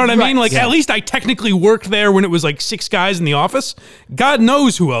 You know what I mean? Like, at least I technically worked there when it was like 6 guys in the office. God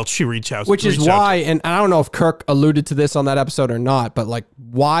knows who else she reached out to. Which is why, and I don't know if Kirk alluded to this on that episode or not, but like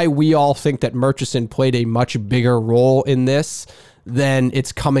why we all think that Murchison played a much bigger role in this than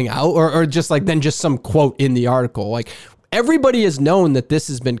it's coming out, or just like than just some quote in the article. Like, everybody has known that this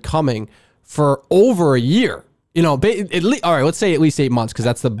has been coming for over a year. All right, let's say at least 8 months, because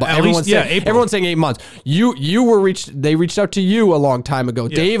that's everyone's saying 8 months. They reached out to you a long time ago.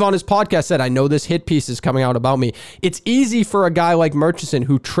 Yeah. Dave on his podcast said, I know this hit piece is coming out about me. It's easy for a guy like Murchison,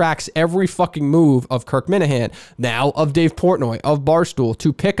 who tracks every fucking move of Kirk Minahan, now of Dave Portnoy, of Barstool,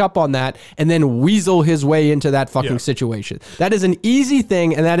 to pick up on that and then weasel his way into that fucking situation. That is an easy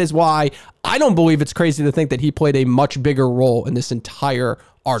thing, and that is why I don't believe it's crazy to think that he played a much bigger role in this entire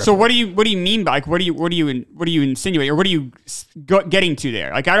article. So what do you mean by, like, what do you insinuate, or what are you getting to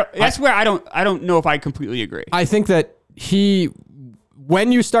there? Like, that's where I don't know if I completely agree. I think that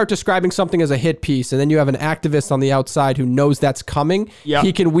when you start describing something as a hit piece, and then you have an activist on the outside who knows that's coming,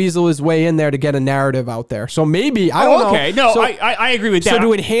 he can weasel his way in there to get a narrative out there. So maybe, I don't know. Okay, no, so, I agree with that. So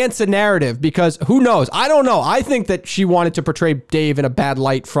to enhance a narrative, because who knows? I don't know. I think that she wanted to portray Dave in a bad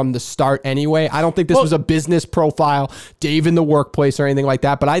light from the start anyway. I don't think this was a business profile, Dave in the workplace or anything like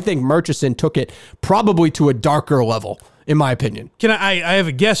that, but I think Murchison took it probably to a darker level, in my opinion. I have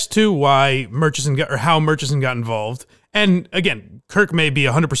a guess too why how Murchison got involved. And again, Kirk may be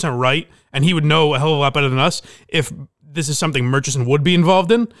 100% right, and he would know a hell of a lot better than us if this is something Murchison would be involved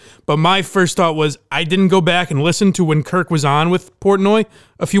in. But my first thought was, I didn't go back and listen to when Kirk was on with Portnoy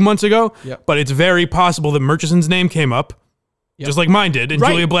a few months ago, but it's very possible that Murchison's name came up. just like mine did. And Right.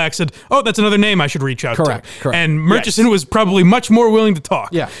 Julia Black said, "Oh, that's another name I should reach out Correct, to." correct. And Murchison was probably much more willing to talk.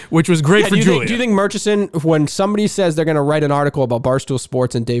 Yeah. which was great for do Julia. you think Murchison, when somebody says they're going to write an article about Barstool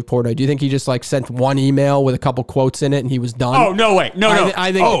Sports and Dave Portnoy, do you think he just like sent one email with a couple quotes in it and he was done? Oh, no way. No.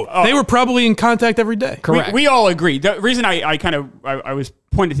 I think. They were probably in contact every day. Correct. We all agree. The reason I was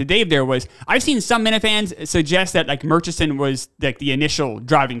pointed to Dave there was I've seen some Minifans suggest that like Murchison was like the initial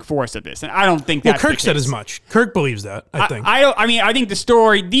driving force of this, and I don't think Well, that's Kirk the said case. as much. Kirk believes that. I think. I think the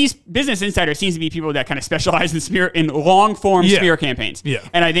story. These Business Insider seems to be people that kind of specialize in long form Yeah. smear campaigns. Yeah.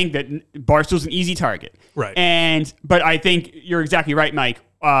 And I think that Barstool's an easy target. Right. But I think you're exactly right, Mike.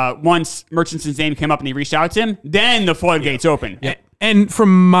 Once Murchison's name came up and he reached out to him, then the floodgates open. Yeah. And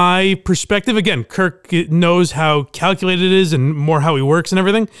from my perspective, again, Kirk knows how calculated it is and more how he works and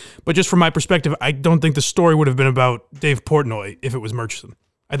everything. But just from my perspective, I don't think the story would have been about Dave Portnoy if it was Murchison.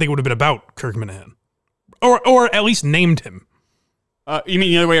 I think it would have been about Kirk Minahan. Or at least named him. You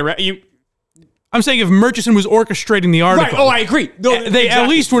mean the other way around? I'm saying if Murchison was orchestrating the article, Right. Oh, I agree. No, they at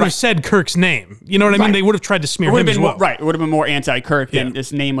exactly. least would have Right. said Kirk's name. You know what I mean? Right. They would have tried to smear It would him have as been well. right. It would have been more anti-Kirk than Yeah.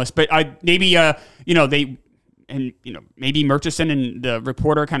 this nameless. But maybe maybe Murchison and the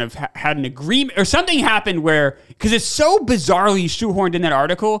reporter kind of had an agreement or something happened where because it's so bizarrely shoehorned in that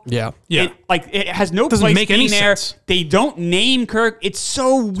article. Yeah. Yeah. It has no Doesn't place make any being there. sense. They don't name Kirk. It's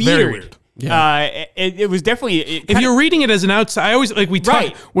so weird. very weird. Yeah. It was definitely. If you're reading it as an outside, I always like we talk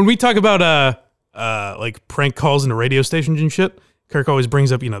Right. when we talk about like prank calls into radio stations and shit. Kirk always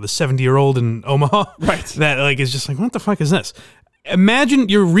brings up the 70-year-old in Omaha, Right. That like is just like, what the fuck is this? Imagine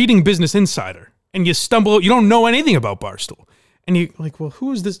you're reading Business Insider and you stumble, you don't know anything about Barstool, and you like, well,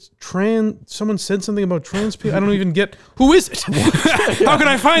 who is this Someone said something about trans people. I don't even get who is it. How can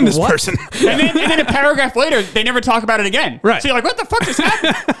I find this person? and then a paragraph later, they never talk about it again. Right. So you're like, what the fuck just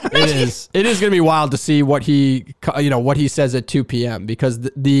happened? It is. It is going to be wild to see what he says at 2 p.m. because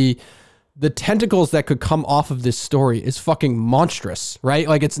the tentacles that could come off of this story is fucking monstrous, right?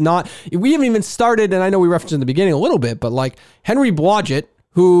 Like it's not. We haven't even started, and I know we referenced in the beginning a little bit, but like Henry Blodgett,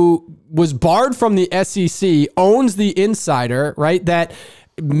 who was barred from the SEC, owns the Insider, right? That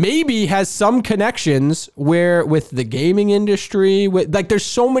maybe has some connections with the gaming industry. Like there's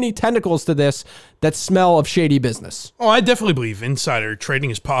so many tentacles to this that smell of shady business. Oh, I definitely believe insider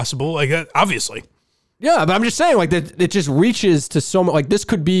trading is possible. Like obviously. Yeah, but I'm just saying, like, that it just reaches to so much. Like, this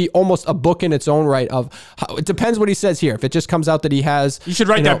could be almost a book in its own right. It depends what he says here. If it just comes out that he has, You should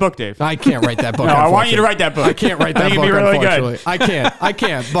write that book, Dave. I can't write that book. No, I want you to unfortunately. write that book. I can't write that I think book. it'd be really good. Unfortunately, I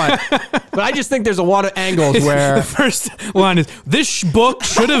can't. But I just think there's a lot of angles where The first line is, "This book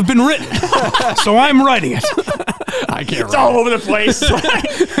should have been written, so I'm writing it." I can't. It's all over the place. You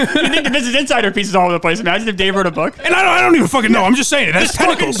think the Business Insider piece is all over the place? Imagine if Dave wrote a book. And I don't even fucking know. I'm just saying it has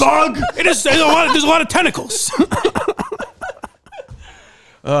tentacles. fucking bug. It is. There's a lot of tentacles.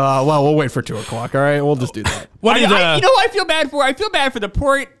 Well, we'll wait for 2:00. All right, we'll just do that. What did, I feel bad for? I feel bad for the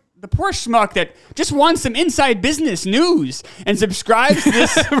poor schmuck that just wants some inside business news and subscrides to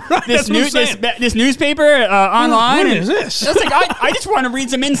this that's what I'm saying. this newspaper online. what and is this? It's like I just want to read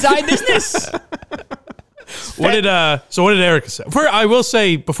some inside business. What did Erica say? I will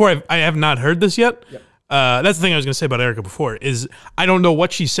say before I have not heard this yet. That's the thing I was going to say about Erica before is I don't know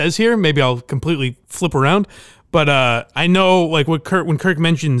what she says here. Maybe I'll completely flip around. But I know like when Kirk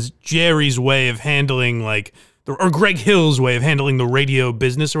mentions Jerry's way of handling like or Greg Hill's way of handling the radio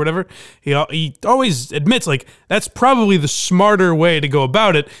business or whatever, he always admits like that's probably the smarter way to go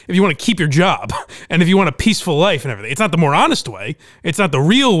about it if you want to keep your job and if you want a peaceful life and everything. It's not the more honest way. It's not the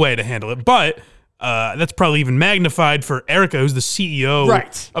real way to handle it, but that's probably even magnified for Erica, who's the CEO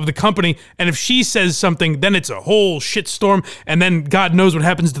Right. of the company. And if she says something, then it's a whole shitstorm. And then God knows what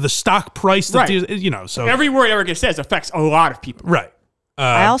happens to the stock price. Right. So Every word Erica says affects a lot of people. right.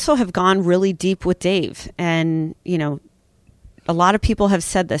 I also have gone really deep with Dave. And, a lot of people have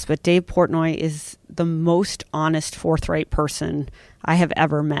said this, but Dave Portnoy is the most honest, forthright person I have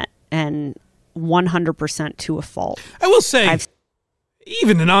ever met. And 100% to a fault. I will say, I've-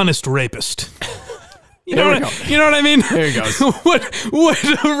 even an honest rapist. You know, There we what, you know what I mean? There he goes. what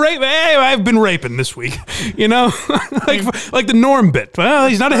rape? Hey, I've been raping this week. You know, like the Norm bit. Well,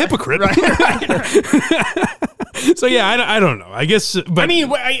 he's not a hypocrite. So yeah, I don't know. I guess, but I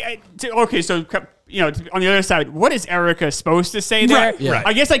mean, okay, so on the other side, what is Erica supposed to say there? Right, right.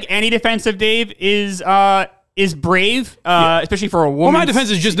 I guess like any defense of Dave is brave, especially for a woman. well, my defense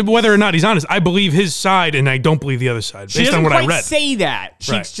is just whether or not he's honest. I believe his side, and I don't believe the other side She based doesn't on what quite I read. say that.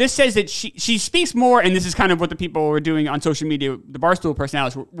 She Right. just says that she speaks more, and this is kind of what the people were doing on social media. The Barstool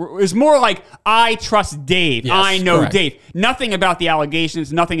personalities is more like, I trust Dave. Yes, I know correct. Dave. Nothing about the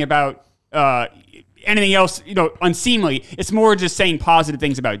allegations. Nothing about anything else, unseemly. It's more just saying positive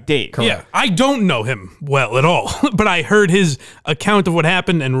things about Dave. Yeah, I don't know him well at all, but I heard his account of what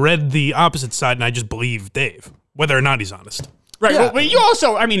happened and read the opposite side, and I just believe Dave, whether or not he's honest. Right. Yeah. Well, but you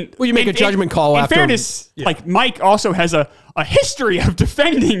also, you make a judgment call in after. fairness, like Mike also has a history of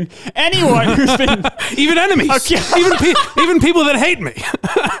defending anyone who's been Even enemies. Okay. even people that hate me.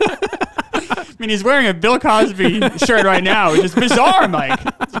 I mean, he's wearing a Bill Cosby shirt right now, which is bizarre, Mike.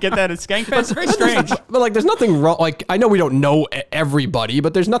 Did you get that at Skankfest? It's very strange. But like, there's nothing wrong. Like, I know we don't know everybody,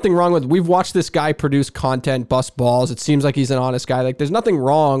 but there's nothing wrong with. We've watched this guy produce content, bust balls. It seems like he's an honest guy. Like, there's nothing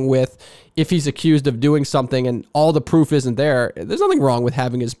wrong with if he's accused of doing something and all the proof isn't there. There's nothing wrong with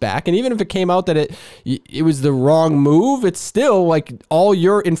having his back. And even if it came out that it was the wrong move, it's still like all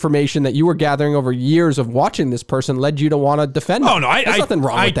your information that you were gathering over years of watching this person led you to want to defend him. Oh, no, there's nothing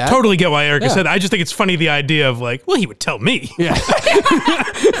wrong with that. I totally get why Erica Yeah. said. I just think it's funny the idea of like, well, he would tell me. Yeah.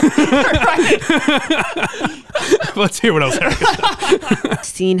 Let's hear what else Erica said. I've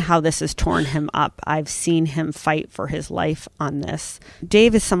seen how this has torn him up. I've seen him fight for his life on this.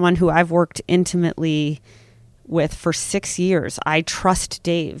 Dave is someone who I've worked intimately with for 6 years. I trust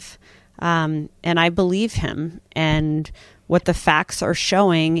Dave, and I believe him. And what the facts are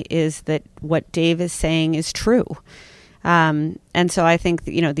showing is that what Dave is saying is true. And so I think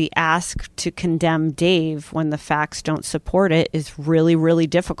that, the ask to condemn Dave when the facts don't support it is really, really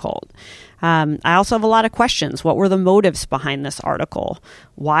difficult. I also have a lot of questions. What were the motives behind this article?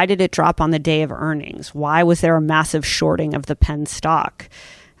 Why did it drop on the day of earnings? Why was there a massive shorting of the Penn stock?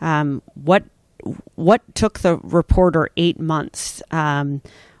 What took the reporter 8 months?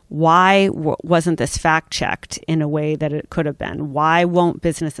 Why wasn't this fact checked in a way that it could have been? Why won't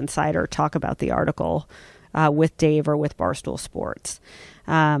Business Insider talk about the article with Dave or with Barstool Sports?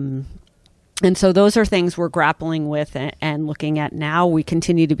 And so those are things we're grappling with and looking at now. We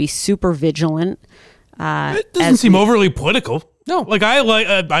continue to be super vigilant. It doesn't seem overly political. No. Like I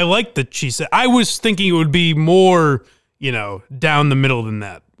like that she said. I was thinking it would be more, down the middle than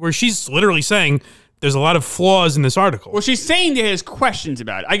that, where she's literally saying there's a lot of flaws in this article. Well, she's saying that there's questions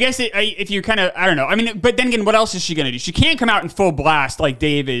about it. I guess if you kind of, I don't know. I mean, but then again, what else is she going to do? She can't come out in full blast like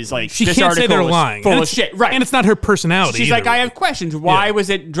Dave is. Like She this can't say article they're is lying. full And of shit. Right. And it's not her personality She's either. like, I have questions. Why Yeah.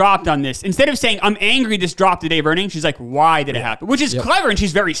 was it dropped on this? Instead of saying, I'm angry this dropped the day of earnings, she's like, why did it happen? Which is clever, and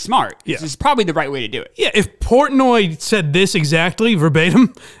she's very smart. Yeah. This is probably the right way to do it. Yeah, if Portnoy said this exactly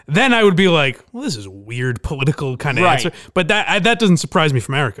verbatim, then I would be like, well, this is a weird political kind of Right. answer. But that doesn't surprise me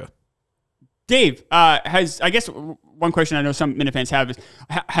from Erica. Dave, I guess one question I know some Minute fans have is,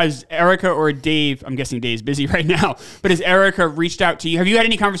 has Erica or Dave, I'm guessing Dave's busy right now, but has Erica reached out to you? Have you had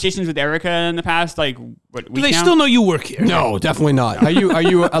any conversations with Erica in the past, like, what, week Do they now? still know you work here? No, definitely not. Are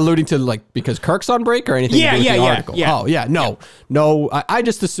you alluding to like because Kirk's on break or anything? Yeah, to do with yeah, the yeah, article? yeah. Oh yeah, no. I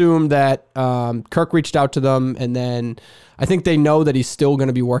just assumed that Kirk reached out to them, and then I think they know that he's still going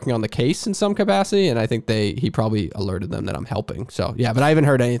to be working on the case in some capacity, and I think he probably alerted them that I'm helping. So yeah, but I haven't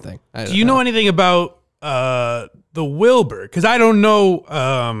heard anything. Do you know anything about the Wilbur? Because I don't know.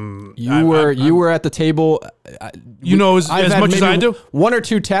 You were at the table. As I've had much as maybe I do. one or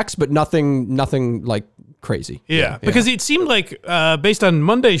two texts, but nothing like crazy. Yeah, because it seemed like based on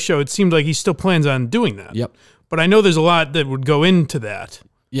Monday's show, it seemed like he still plans on doing that. Yep. But I know there's a lot that would go into that.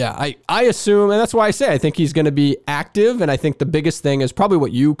 Yeah, I assume, and that's why I say I think he's going to be active, and I think the biggest thing is probably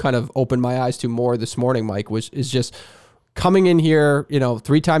what you kind of opened my eyes to more this morning, Mike, is just coming in here,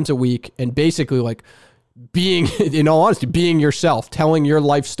 3 times a week, and basically like being, in all honesty, being yourself, telling your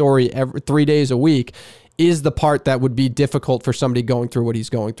life story 3 days a week is the part that would be difficult for somebody going through what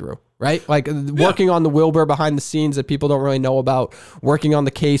he's going through, right? Like working on the Wilbur behind the scenes that people don't really know about, working on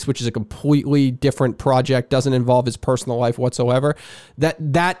the case, which is a completely different project, doesn't involve his personal life whatsoever.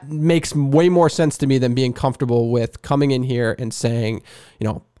 That makes way more sense to me than being comfortable with coming in here and saying,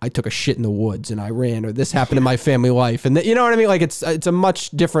 I took a shit in the woods and I ran, or this happened in my family life. And you know what I mean? Like it's a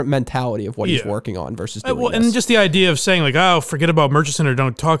much different mentality of what he's working on versus doing this. And just the idea of saying like, oh, forget about Murchison or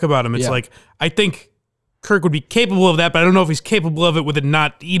don't talk about him. It's like, I think Kirk would be capable of that, but I don't know if he's capable of it with it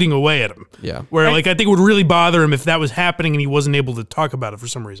not eating away at him. Yeah. Where like I think it would really bother him if that was happening and he wasn't able to talk about it for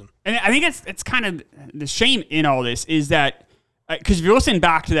some reason. And I think it's kind of the shame in all this is that, because if you listen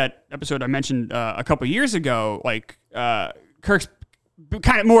back to that episode I mentioned a couple years ago, like Kirk's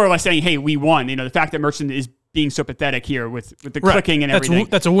kind of more or less saying, hey, we won. The fact that Murchison is being so pathetic here with the clicking and everything.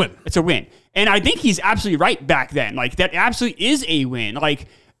 That's a win. It's a win. And I think he's absolutely right back then. Like, that absolutely is a win. Like,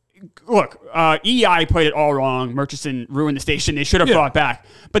 look, EI played it all wrong. Murchison ruined the station. They should have brought back.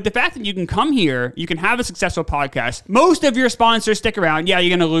 But the fact that you can come here, you can have a successful podcast. Most of your sponsors stick around. Yeah,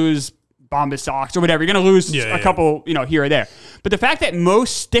 you're going to lose Bombas socks or whatever. You're going to lose a couple, here or there. But the fact that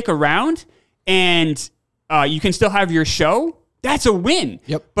most stick around and you can still have your show, that's a win.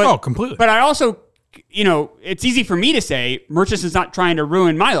 Yep. But, completely. But I also, it's easy for me to say Murchison's not trying to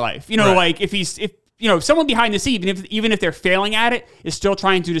ruin my life. Right. Like if someone behind the scene, even if they're failing at it, is still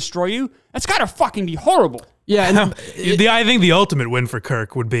trying to destroy you, that's gotta fucking be horrible. Yeah, and I think the ultimate win for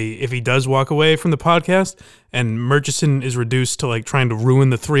Kirk would be if he does walk away from the podcast and Murchison is reduced to like trying to ruin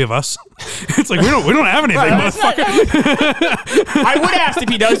the three of us. It's like we don't have anything, motherfucker. I would ask if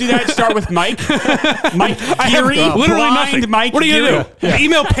he does do that. Start with Mike. Mike Geary, literally blind nothing. Mike. What are you gonna do? Geary.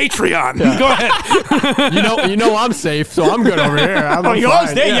 Email Patreon. Go ahead. you know I'm safe, so I'm good over here. I'm You fine. all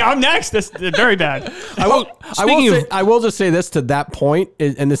stay. Yeah, I'm next. That's very bad. I will just say this to that point,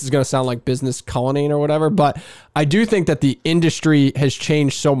 and this is going to sound like business culling or whatever, but I do think that the industry has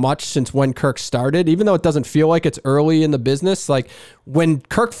changed so much since when Kirk started, even though it doesn't feel like it's early in the business. Like when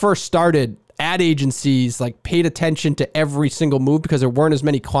Kirk first started, ad agencies like paid attention to every single move because there weren't as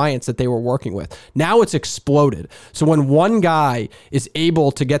many clients that they were working with. Now it's exploded. So when one guy is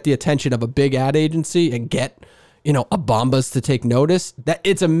able to get the attention of a big ad agency and get, a Bombas to take notice, that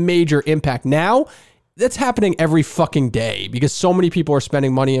it's a major impact. Now that's happening every fucking day because so many people are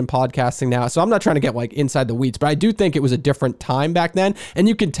spending money in podcasting now. So I'm not trying to get like inside the weeds, but I do think it was a different time back then. And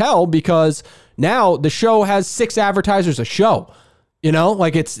you can tell because now the show has 6 advertisers a show. There's no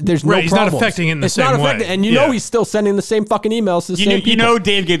Right, he's not problems. affecting it in the It's same not way. affecting, and you know he's still sending the same fucking emails to the same people.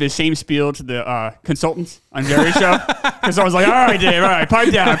 Dave gave the same spiel to the consultants on Jerry's show because I was like, all right, Dave, all right,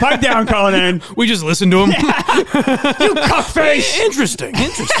 pipe down, Cullinan. We just listened to him. You cuckface. Interesting.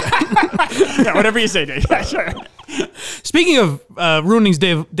 Yeah, whatever you say, Dave. Yeah, sure. Speaking of ruining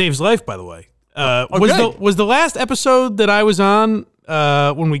Dave's life, by the way, good. was the last episode that I was on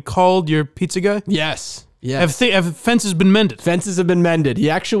when we called your pizza guy? Yes. Yes. Have fences been mended? Fences have been mended.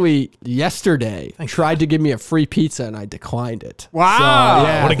 He actually yesterday tried to give me a free pizza and I declined it. Wow. So,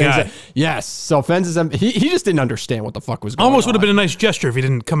 yeah, What a guy. Yes. So fences, he just didn't understand what the fuck was going on. Almost would have been a nice gesture if he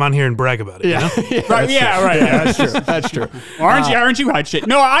didn't come on here and brag about it. Yeah. Right. Yeah. Right. Yeah, that's true. That's true. Aren't you hot shit?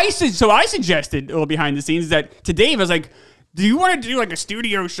 No, I suggested a little behind the scenes that to Dave I was like, do you want to do like a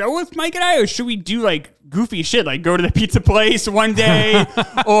studio show with Mike and I, or should we do like goofy shit, like go to the pizza place one day,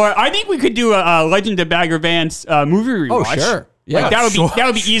 or I think we could do a Legend of Bagger Vance movie rewatch. Oh, sure. Yeah, like, that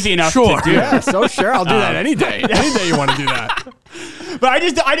would be easy enough Sure. to do. Yeah, so sure. I'll do that any day. Any day you want to do that. But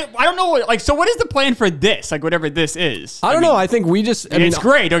I don't know. Like, so what is the plan for this? Like, whatever this is. I don't know. I think we just. It's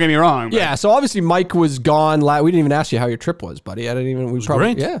great. Don't get me wrong. But Yeah. So obviously Mike was gone. We didn't even ask you how your trip was, buddy. I didn't even. We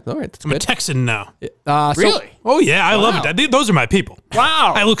probably. great. Yeah. All right. That's I'm a good. Texan now. So- Really? Oh yeah, I love it. Those are my people.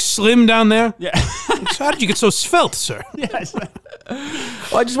 Wow. I look slim down there. Yeah. So how did you get so svelte, sir? Yes.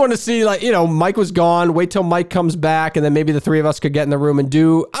 Well, I just want to see, Mike was gone. Wait till Mike comes back, and then maybe the three of us could get in the room and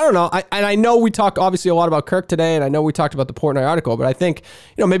do. I don't know. I know we talk obviously a lot about Kirk today, and I know we talked about the Portnoy article, but I think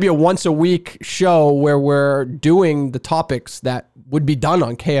maybe a once a week show where we're doing the topics that would be done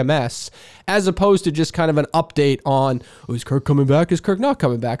on KMS, as opposed to just kind of an update on, is Kirk coming back? Is Kirk not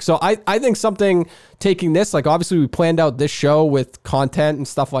coming back? So I think something taking this, like obviously we planned out this show with content and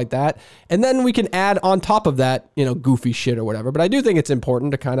stuff like that, and then we can add on top of that, goofy shit or whatever. But I do think it's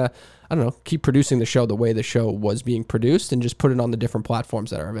important to kind of, I don't know, keep producing the show the way the show was being produced and just put it on the different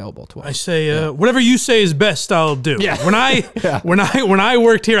platforms that are available to us. I say whatever you say is best, I'll do. Yeah. When I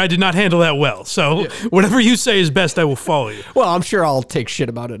worked here, I did not handle that well. So whatever you say is best, I will follow you. Well, I'm sure I'll take shit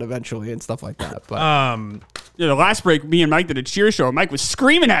about it eventually and stuff like that. But The last break, me and Mike did a cheer show. Mike was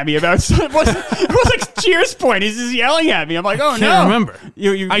screaming at me about it was like Cheers Point. He's just yelling at me. I'm like, oh no. Can't remember.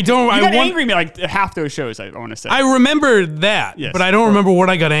 You got angry at me like half those shows. I want to say. I remember that, Yes. but I don't remember what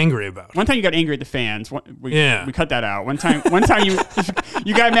I got angry about. One time you got angry at the fans. We Yeah. cut that out. One time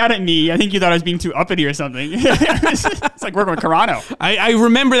you got mad at me. I think you thought I was being too uppity or something. It's like working with Carano. I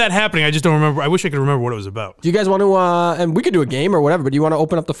remember that happening. I just don't remember. I wish I could remember what it was about. do you guys want to, and we could do a game or whatever, but do you want to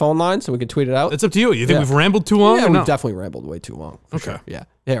open up the phone line so we can tweet it out? It's up to you. You think Yeah. we've rambled too long? Yeah, or we've no? definitely rambled way too long. For Okay. Sure. Yeah.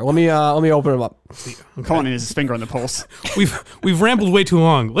 Here, let me open them up. Colin has his finger on the pulse. We've rambled way too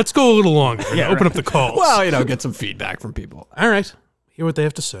long. Let's go a little longer. Yeah, Open right. up the calls. Well, get some feedback from people. All right. Hear what they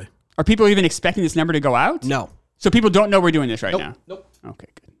have to say. Are people even expecting this number to go out? No. So people don't know we're doing this right now? Nope. Okay,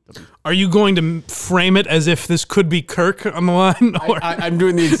 good. Are you going to frame it as if this could be Kirk on the line? Or? I'm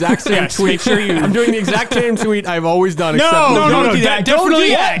doing the exact same Yes, tweet. make sure you- I'm doing the exact same tweet I've always done. No, except don't do that. Don't Definitely,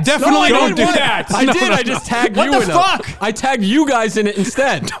 do that. definitely No, I don't didn't do want that. that. I No, did. no, I just tagged What you the in fuck? it. I tagged you guys in it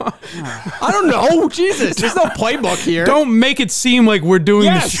instead. I don't know. Jesus, there's no playbook here. Don't make it seem like we're doing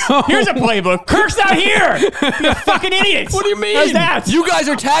Yes. the show. Here's a playbook. Kirk's not here. You fucking idiots. What do you mean? How's that? You guys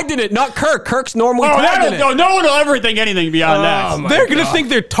are tagged in it, not Kirk. Kirk's normally Oh, tagged in it. no one will ever think anything beyond that. my They're going to God. think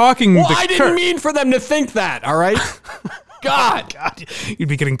they're talking Well, to I didn't Kirk. mean for them to think that. All right. God. God, you'd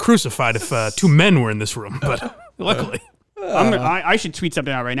be getting crucified if 2 men were in this room. But luckily, I should tweet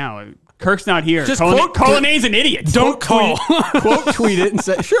something out right now. Kirk's not here. Just Colonnet's an idiot. don't call. Quote tweet it and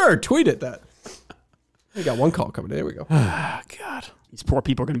say, sure, tweet it that. We got one call coming. There we go. God, These poor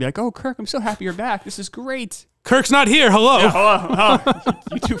people are going to be like, oh, Kirk, I'm so happy you're back. This is great. Kirk's not here. Hello. Oh,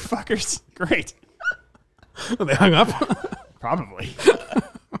 you two fuckers. Great. They hung up. Probably.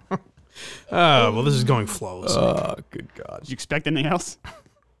 Well, this is going flawless. Oh, good God. Did you expect anything else?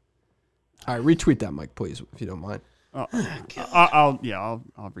 All right, retweet that, Mike, please, if you don't mind. I'll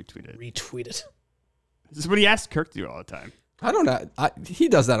retweet it. Retweet it. This is what he asks Kirk to do all the time. I don't know. He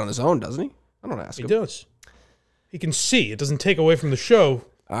does that on his own, doesn't he? I don't ask He him. does. He can see. It doesn't take away from the show.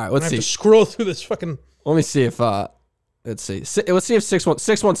 All right, I let's have see. to scroll through this fucking. Let me see if let's see. Let's see if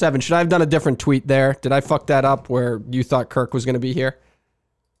 617. Should I have done a different tweet there? Did I fuck that up where you thought Kirk was going to be here?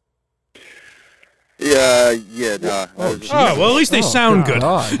 Yeah, no. Oh, well, at least they sound good.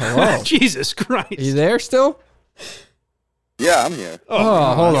 God, hello. Jesus Christ. You there still? Yeah, I'm here.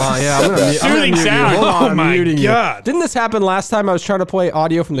 Oh, hold on. Yeah, I'm gonna Soothing mute you. sound. Hold on, Oh I'm my muting God. you. Didn't this happen last time? I was trying to play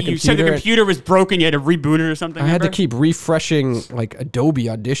audio from the You computer. said the computer was broken. You had to reboot it or something. I had to remember? keep refreshing like Adobe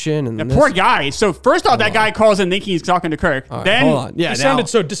Audition and The this. poor guy. So first off, that guy calls in thinking he's talking to Kirk. All right, Then hold on. Yeah, He now- sounded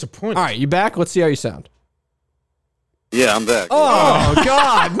so disappointed. All right, you back? Let's see how you sound. Yeah, I'm back. Oh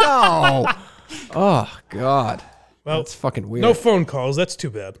God, no! Oh God, Well, that's fucking weird. no phone calls. That's too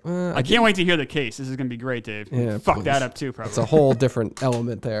bad. I can't wait to hear the case. This is going to be great, Dave. Yeah, Fuck please. that up too, probably. It's a whole different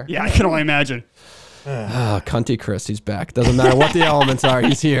element there. Yeah, I can only imagine. Ah, cunty Chris, he's back. Doesn't matter what the elements are,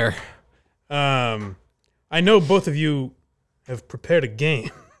 he's here. I know both of you have prepared a game.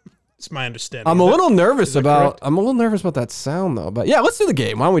 It's my understanding. I'm a little nervous that about. correct? I'm a little nervous about that sound though. But yeah, let's do the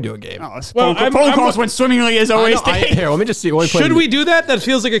game. Why don't we do a game? Oh, this Well, phone, I'm- phone I'm- calls went swimmingly as always. Dave. Here, let me just see. What Should we do that? That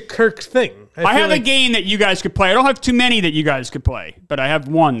feels like a Kirk thing. I feel have a like- game that you guys could play. I don't have too many that you guys could play, but I have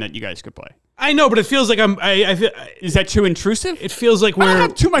one that you guys could play. I know, but it feels like I feel. Is that too intrusive? It feels like I don't we're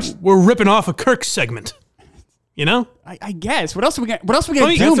have too much. we're ripping off a Kirk segment. You know? I guess. What else are we gonna Let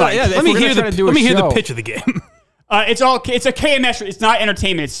do, me, Mike? yeah, let if me we're hear gonna try to do a let me hear the show. pitch of the game. It's a KMS. It's not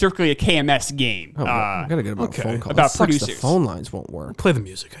entertainment. It's strictly a KMS game. Oh, I gotta get about okay. a phone call. About That sucks, producers. The phone lines won't work. Play the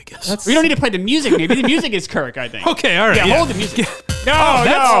music, I guess. We don't need to play the music. Maybe the music is Kirk. I think. Okay, all right. Yeah, hold the music. No, Oh,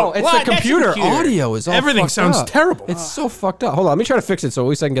 no. it's What? the That's computer. Audio is all Everything fucked sounds up. terrible. It's so fucked up. Hold on, let me try to fix it so at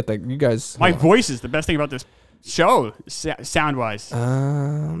least I can get the you guys. My voice is the best thing about this show, sound wise.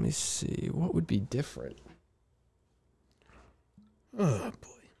 Let me see. What would be different? Oh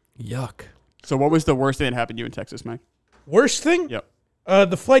boy. Yuck. So, what was the worst thing that happened to you in Texas, Mike? Worst thing? Yep.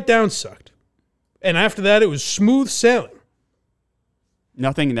 The flight down sucked, and after that, it was smooth sailing.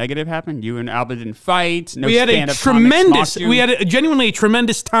 Nothing negative happened. You and Alba didn't fight. No We had a stand-up comics tremendous. mocked you? We had a genuinely a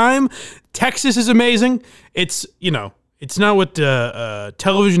tremendous time. Texas is amazing. It's it's not what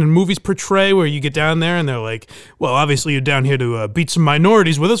television and movies portray, where you get down there and they're like, well, obviously you're down here to beat some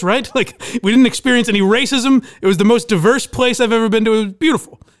minorities with us, right? Like, we didn't experience any racism. It was the most diverse place I've ever been to. It was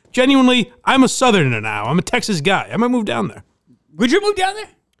beautiful. Genuinely, I'm a Southerner now. I'm a Texas guy. I might move down there. Would you move down there?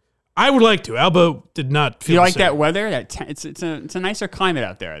 I would like to. Alba did not Do feel you the like same. that weather? It's a nicer climate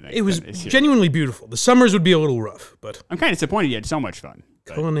out there. I think It was than is here. genuinely beautiful. The summers would be a little rough, but I'm kind of disappointed. You had so much fun.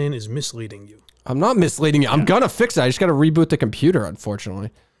 But Cullinan is misleading you. I'm not misleading you. I'm gonna fix it. I just gotta reboot the computer.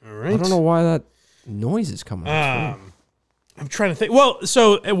 Unfortunately, All right. I don't know why that noise is coming. I'm trying to think. Well,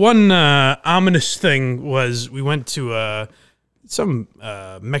 so one ominous thing was we went to some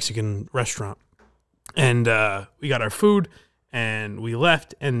Mexican restaurant, and we got our food, and we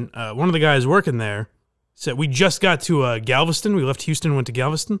left. And one of the guys working there said we just got to Galveston. We left Houston and went to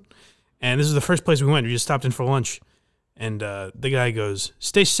Galveston, and this is the first place we went. We just stopped in for lunch, and the guy goes,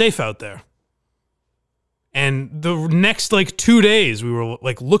 "Stay safe out there." And the next 2 days, we were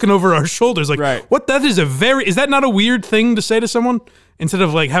looking over our shoulders, Right. what? Is that not a weird thing to say to someone instead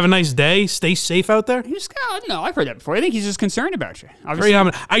of have a nice day, stay safe out there? He's no, I've heard that before. I think he's just concerned about you. Very Obviously,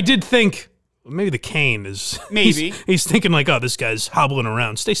 ominous. I did think maybe the cane is Maybe. he's thinking oh, this guy's hobbling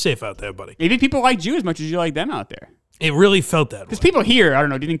around. Stay safe out there, buddy. maybe people liked you as much as you like them out there. It really felt that way. Because people here, I don't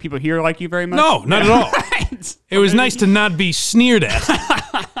know. Do you think people here like you very much? No, not at all. Right. It was nice to not be sneered at.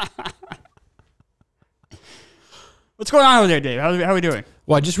 What's going on over there, Dave? How are we doing?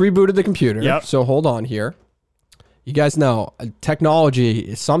 Well, I just rebooted the computer. Yep. So hold on here. You guys know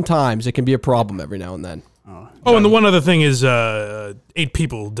technology. Sometimes it can be a problem every now and then. Oh, and the one other thing is 8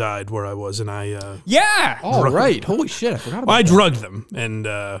 people died where I was, and Yeah. Oh, right. Holy shit! I forgot about I that. drugged them, and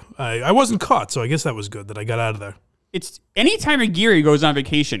I wasn't caught, so I guess that was good that I got out of there. It's anytime a Geary goes on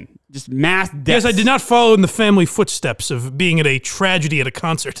vacation, just mass deaths. Yes, I did not follow in the family footsteps of being at a tragedy at a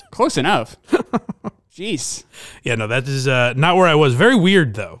concert. Close enough. Jeez. Yeah, no, that is not where I was. Very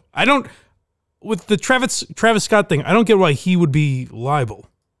weird, though. I don't, with the Travis Scott thing, I don't get why he would be liable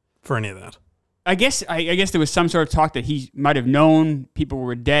for any of that. I guess there was some sort of talk that he might have known people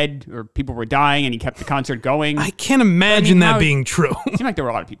were dead or people were dying, and he kept the concert going. I can't imagine that being true. It seemed like there were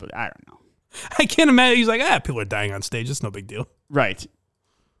a lot of people. I don't know. I can't imagine. He's like, people are dying on stage. It's no big deal. Right.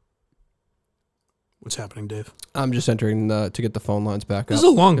 What's happening, Dave? I'm just entering to get the phone lines back up. This is a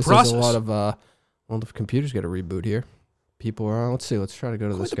long process. There's a lot of well, the computer's got to reboot here. People are on. Let's see. Let's try to go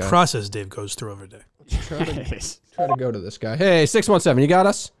to this The guy. process Dave goes through every day. Try to go to this guy. Hey, 617, you got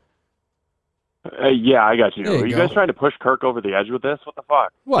us? Yeah, I got you. There you Are you go. guys trying to push Kirk over the edge with this? What the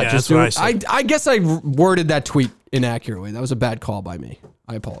fuck? What? Yeah, just that's what I said. I guess I worded that tweet inaccurately. That was a bad call by me.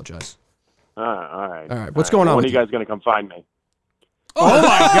 I apologize. All right. All right, what's going on When are with you you? guys going to come find me? Oh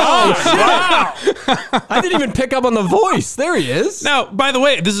my God! Wow. I didn't even pick up on the voice. There he is. Now, by the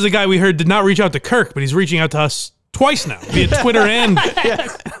way, this is a guy we heard did not reach out to Kirk, but he's reaching out to us twice now via Twitter and.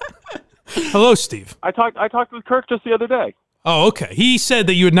 Hello, Steve. I talked with Kirk just the other day. Oh, okay. He said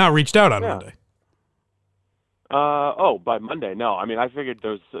that you had not reached out on Monday. By Monday? No. I mean, I figured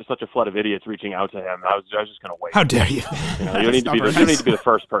there was such a flood of idiots reaching out to him. I was just going to wait. How dare you? You know, you don't need to be the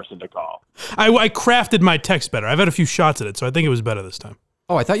first person to call. I crafted my text better. I've had a few shots at it, so I think it was better this time.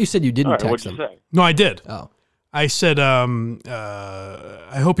 Oh, I thought you said you didn't All right, text what'd him. you say? No, I did. Oh. I said,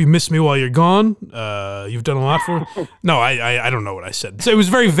 I hope you miss me while you're gone. You've done a lot for me. No, I don't know what I said. So it was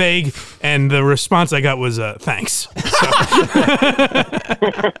very vague, and the response I got was, thanks.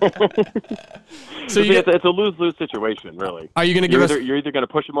 So it's a lose-lose situation, really. Are you going to give us? You're either going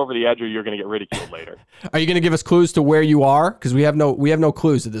to push him over the edge, or you're going to get ridiculed later. Are you going to give us clues to where you are? Because we have no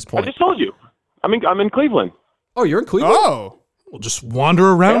clues at this I point. just told you. I'm in Cleveland. Oh, you're in Cleveland. Oh. We'll just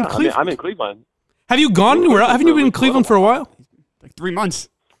wander around Yeah, Cleveland. I'm in Cleveland. Have you gone anywhere? Haven't you been in Cleveland for a while? Like 3 months.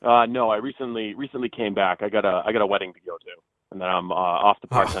 No, I recently came back. I got a wedding to go to, and then I'm off to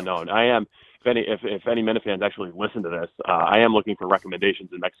parts unknown. I am. If any Minifans actually listen to this, I am looking for recommendations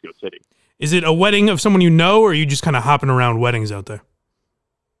in Mexico City. Is it a wedding of someone you know, or are you just kind of hopping around weddings out there?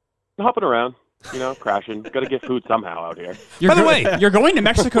 I'm hopping around, crashing. Got to get food somehow out here. By the way, You're going to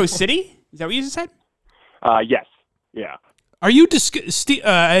Mexico City? Is that what you just said? Yes. Yeah. are you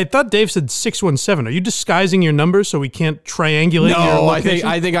I thought Dave said 617. Are you disguising your number so we can't triangulate your No, location?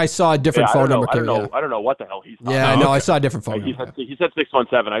 I think I saw a different I phone don't number. know. too, I don't know what the hell he's talking Yeah, about. no, I saw a different phone He number. said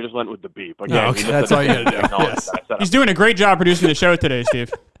 617. I just went with the beep. Again, okay. That's all you gotta do. Acknowledge that. I said, He's doing a great job producing the show today,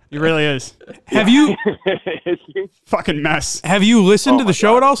 Steve. He really is. Have you Fucking mess. listened to the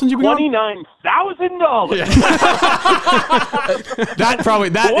show at all since you've been on? $29,000.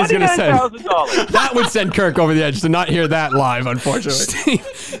 That is going to send. $29,000. That would send Kirk over the edge to not hear that live, unfortunately.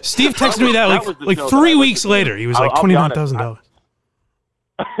 Steve texted me that That was the like show 3 that I weeks listened to. later. He was like I'll be honest, $29,000.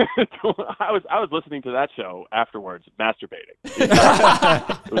 I was listening to that show afterwards, masturbating.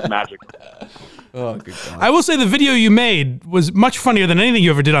 It was magical. Oh, good God. I will say the video you made was much funnier than anything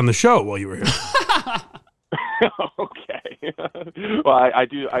you ever did on the show while you were here. Okay. Well,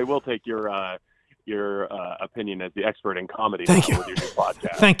 I will take your opinion as the expert in comedy. Thank now you. With your new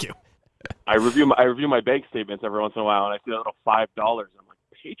podcast. Thank you. I review my bank statements every once in a while, and I see a little $5. I'm like,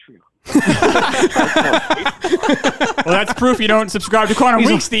 Patreon. Well, that's proof you don't subscribe to Quantum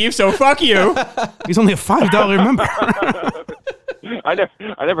Week, Steve, so fuck you. He's only a $5 member.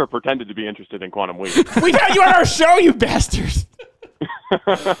 I never pretended to be interested in Quantum Week. We got you on our show, you bastards.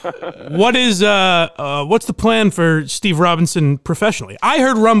 What's the plan for Steve Robinson professionally? I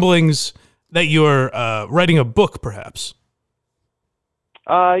heard rumblings that you're writing a book, perhaps.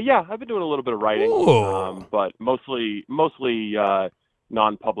 Yeah, I've been doing a little bit of writing, Ooh. but mostly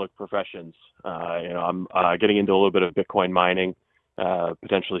non-public professions. I'm getting into a little bit of Bitcoin mining,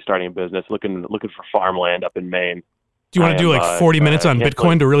 potentially starting a business, looking for farmland up in Maine. Do you want to do like 40 minutes on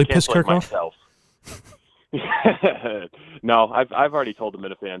Bitcoin to really piss Kirk off? No, I've already told the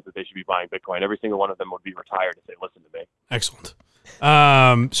Minifans that they should be buying Bitcoin. Every single one of them would be retired if they listened to me. Excellent.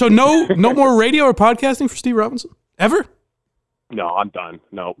 So no more radio or podcasting for Steve Robinson ever? No, I'm done.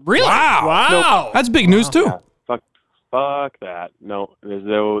 No. Really? Wow. That's big news too. Yeah, fuck that. No,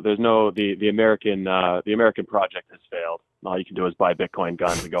 the American project has failed. All you can do is buy Bitcoin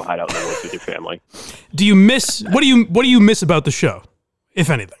guns and go hide out in the woods with your family. Do you miss what do you miss about the show,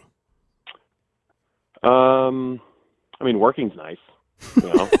 if anything? I mean, working's nice.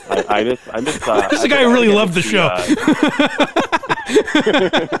 You know, I miss. This is a guy who really loved the show.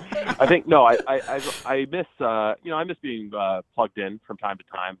 I think no. I miss I miss being plugged in from time to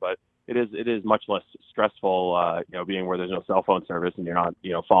time, but it is much less stressful, being where there's no cell phone service and you're not,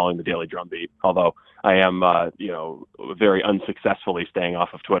 following the daily drumbeat. Although I am, very unsuccessfully staying off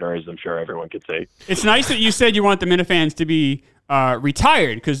of Twitter, as I'm sure everyone could see. It's nice that you said you want the Minifans to be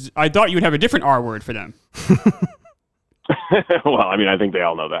retired, because I thought you would have a different R word for them. Well, I mean, I think they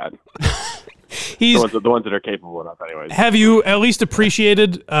all know that. The ones that are capable enough, anyways. Have you at least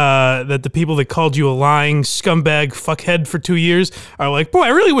appreciated that the people that called you a lying scumbag fuckhead for 2 years are like, boy, I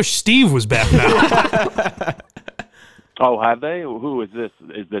really wish Steve was back now. Oh, have they? Who is this?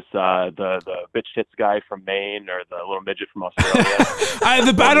 Is this the bitch tits guy from Maine or the little midget from Australia?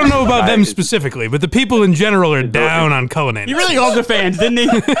 I don't know about them specifically, but the people in general are down on Cullinane. He really loves the fans, didn't he?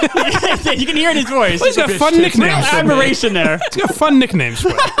 You can hear it in his voice. Well, he's got fun nicknames. Real admiration there. He's got fun nicknames for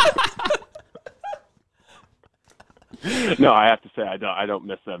him. No, I have to say I don't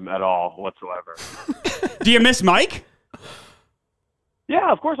miss them at all whatsoever. Do you miss Mike?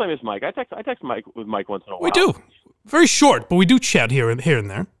 Yeah, of course I miss Mike. I text Mike with Mike once in a while. We do. Very short, but we do chat here and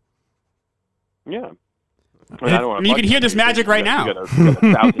there. Yeah. You can hear this magic right now.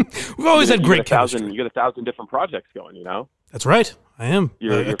 We've always had great chemistry. You got 1,000 different projects going, That's right. I am.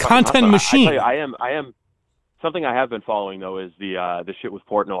 You're a content machine. I tell you, I am. Something I have been following, though, is the shit with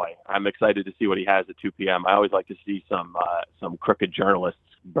Portnoy. I'm excited to see what he has at 2 p.m. I always like to see some crooked journalists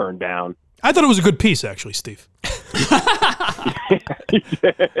burned down. I thought it was a good piece, actually, Steve. You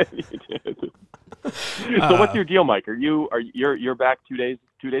did. So what's your deal, Mike? You're back 2 days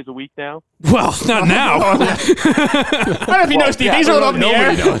a week now? Well, not now. I don't know if you know, Steve. These are all up in the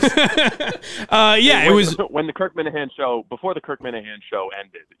air. It was when the Kirk Minahan show. Before the Kirk Minahan show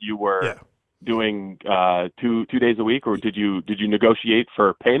ended, you were doing 2 days a week, or did you negotiate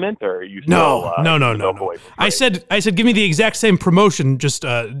for payment, or are you still, no. I said give me the exact same promotion, just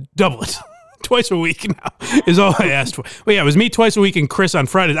double it. Twice a week now is all I asked for. Well, yeah, it was me twice a week and Chris on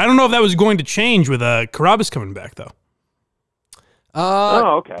Fridays. I don't know if that was going to change with Carabas coming back, though.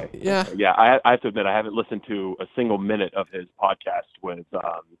 Okay. Yeah. Yeah, I have to admit, I haven't listened to a single minute of his podcast with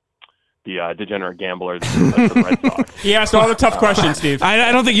the Degenerate Gambler, the Red Sox. He asked all the tough questions, Steve.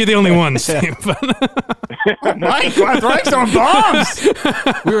 I don't think you're the only one, Steve. Mike, throwing some bombs.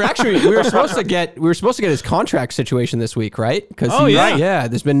 We were supposed to get his contract situation this week, right? Because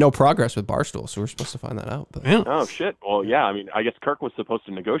there's been no progress with Barstool, so we're supposed to find that out. But. Yeah. Oh shit. Well, yeah. I mean, I guess Kirk was supposed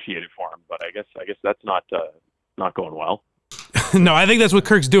to negotiate it for him, but I guess that's not going well. No, I think that's what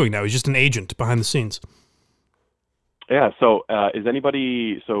Kirk's doing now. He's just an agent behind the scenes. Yeah. So, is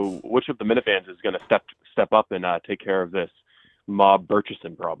anybody? So, which of the Minifans is going to step up and take care of this Mob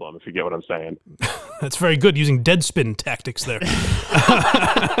Burchison problem? If you get what I'm saying. That's very good, using Deadspin tactics there.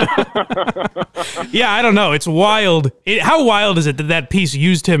 Yeah, I don't know. It's wild. How wild is it that piece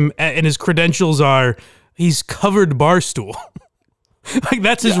used him and his credentials are he's covered Barstool? Like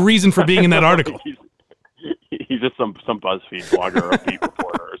that's his reason for being in that article. He's just some BuzzFeed blogger or Pete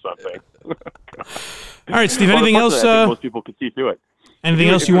reporter or something. All right, Steve. Anything else? I think most people could see through it. Anything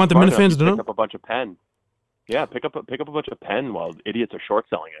else you want the Minifans to know? Pick up a bunch of pen. Yeah, pick up a bunch of pen while idiots are short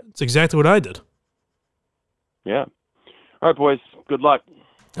selling it. That's exactly what I did. Yeah. All right, boys. Good luck.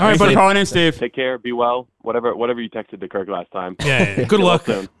 All right, buddy. Thanks for calling in, Steve. Take care. Be well. Whatever you texted to Kirk last time. Yeah. Good luck.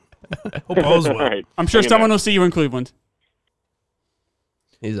 Soon. Hope all's well. All right. I'm sure someone will see you in Cleveland.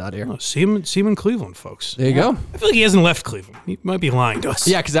 He's out of here. Oh, see him in Cleveland, folks. There you go. I feel like he hasn't left Cleveland. He might be lying to us.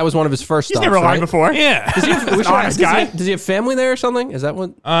 Yeah, because that was one of his first He's stops. never lied right? before. Yeah. Does he have, honest guy. Does he have family there or something? Is that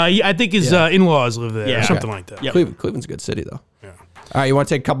what? Yeah, I think his in-laws live there or Yeah. something like that. Yep. Cleveland's a good city, though. Yeah. All right, you want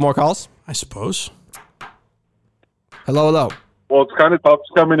to take a couple more calls? I suppose. Hello. Well, it's kind of tough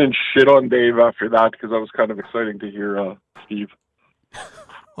to come in and shit on Dave after that because that was kind of exciting to hear Steve.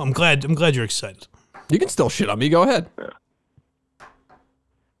 Well, I'm glad you're excited. You can still shit on me. Go ahead. Yeah.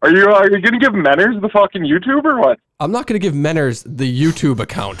 Are you going to give Menners the fucking YouTube or what? I'm not going to give Menners the YouTube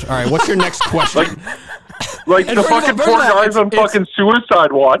account. All right, what's your next question? Like the fucking poor guys on fucking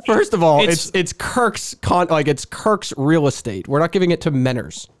Suicide Watch. First of all, it's Kirk's it's Kirk's real estate. We're not giving it to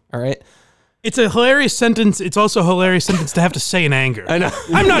Menners. All right. It's a hilarious sentence. It's also a hilarious sentence to have to say in anger. I know.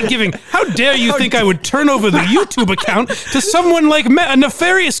 I'm not giving. How dare you think I would turn over the YouTube account to someone like a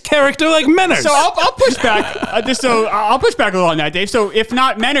nefarious character like Menners? So I'll push back. I'll push back a little on that, Dave. So if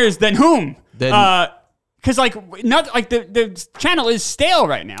not Menners, then whom? Because the channel is stale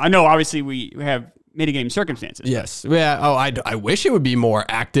right now. I know obviously we have mitigating circumstances. Yes. Yeah. Oh, I wish it would be more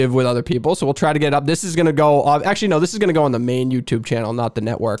active with other people. So we'll try to get up. This is going to go. Actually, no. This is going to go on the main YouTube channel, not the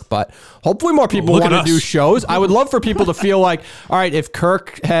network. But hopefully, more people Look at want to do us. shows. I would love for people to feel like, all right, if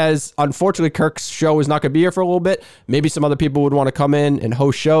unfortunately, Kirk's show is not going to be here for a little bit. Maybe some other people would want to come in and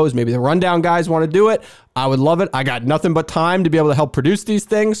host shows. Maybe the Rundown guys want to do it. I would love it. I got nothing but time to be able to help produce these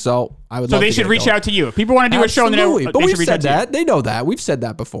things. So I would. So love they to should get reach going. out to you. If people want to do a show in the Absolutely. network, But they we've should reach said out to you. that. They know that. We've said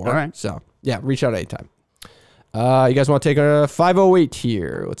that before. All right. So yeah, reach out anytime. You guys want to take a 508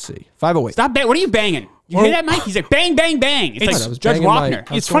 here? Let's see. 508. Stop banging. What are you banging? You hear that, Mike? He's like, bang, bang, bang. It's I like was Judge banging my-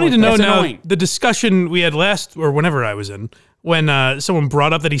 Wapner. It's funny to know That's now annoying. the discussion we had last or whenever I was in when someone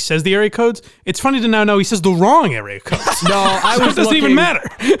brought up that he says the area codes. It's funny to now know he says the wrong area codes. No, I So was it doesn't even looking- matter.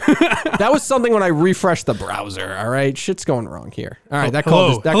 That was something when I refreshed the browser. All right, shit's going wrong here. All right, that Hello,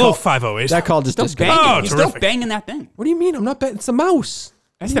 call just hello, 508. that call just Still disconnected. banging. Oh, He's terrific. still banging that thing. What do you mean? I'm not banging. It's a mouse.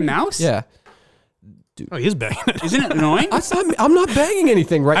 That's the mouse? Yeah, Oh, he is banging it. Isn't it annoying? I'm not banging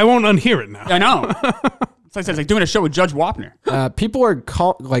anything right. I won't unhear it now. I know. It's like doing a show with Judge Wapner. People are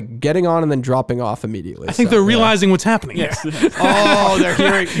getting on and then dropping off immediately. I think they're realizing what's happening. Yes. Here. Oh, they're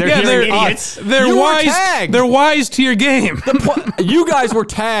hearing. They're Yeah, hearing they're us. They're You were wise. tagged. They're wise to your game. You guys were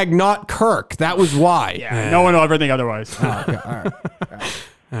tagged, not Kirk. That was why. Yeah, no one will ever think otherwise. Okay, all right.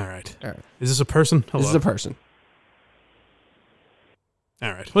 All right. Is this a person? Hello. This is a person.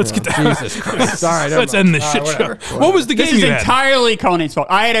 All right. Let's get that. Jesus Christ. All right. never Let's mind. end this All shit right, show. whatever. What was the This game is you had? entirely Conan's fault.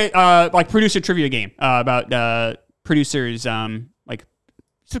 I had a producer trivia game about producers,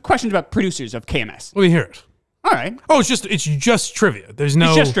 so questions about producers of KMS. Let me hear it. All right, Oh, it's just trivia. There's no.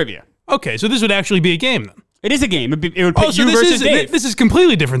 it's just trivia. Okay, so this would actually be a game then. It is a game. It would pit Oh, so you this versus is Dave. this is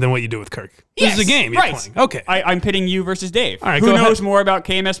completely different than what you do with Kirk. This Yes, is a game you're right. playing. Okay. I'm pitting you versus Dave. All right, Who go knows ahead. more about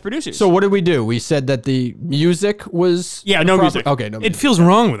KMS producers? So what did we do? We said that the music was no music. Okay, no It music. feels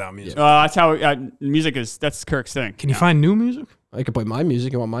wrong without music. that's how music is. That's Kirk's thing. Can you find new music? I can play my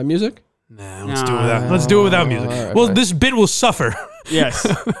music. You want my music? Nah, let's do it without. Let's do it without music. all right, Well, fine. this bit will suffer. Yes.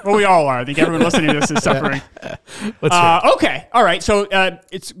 Well, we all are. I think everyone listening to this is suffering. Let's hear it. Okay. All right. So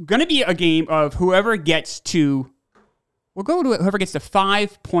it's going to be a game of whoever gets to. We'll go to whoever gets to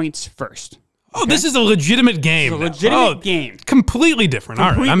 5 points first. Oh, this is a legitimate game. It's a now. legitimate game. Completely different. All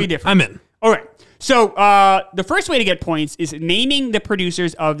right, Completely different. I'm in. All right. So the first way to get points is naming the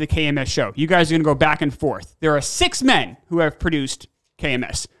producers of the KMS show. You guys are going to go back and forth. There are 6 men who have produced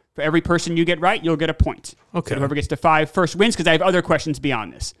KMS. For every person you get right, you'll get a point. Okay. So whoever gets to 5 first wins, because I have other questions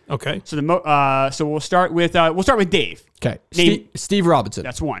beyond this. Okay. So so we'll start with Dave. Okay. Name- Steve Robinson.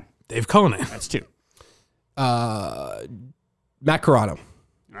 That's 1. Dave Cullinane. That's 2. Matt Carano.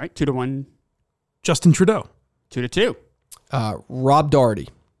 All right. 2-1. Justin Trudeau. 2-2. Rob Doherty.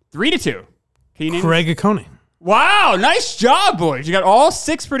 3-2. Can you name? Craig Acone. Wow, nice job, boys! You got all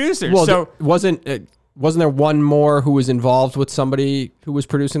 6 producers. Well, so wasn't there one more who was involved with somebody who was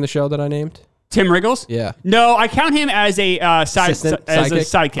producing the show that I named? Tim Riggles. Yeah. No, I count him as a Assistant? as a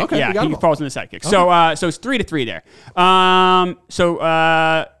Sidekick? sidekick. Okay, we Yeah, got he him all. falls in the sidekick. So it's 3-3 there.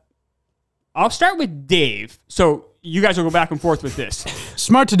 I'll start with Dave. So you guys will go back and forth with this.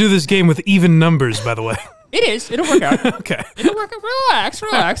 Smart to do this game with even numbers, by the way. It is. It'll work out. Okay. It'll work out. Relax. All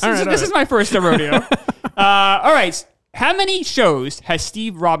right, This is my first rodeo. All right. How many shows has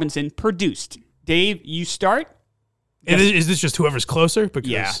Steve Robinson produced? Dave, you start. Is this just whoever's closer? Because,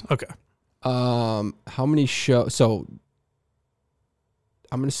 Yeah. Okay. How many shows? So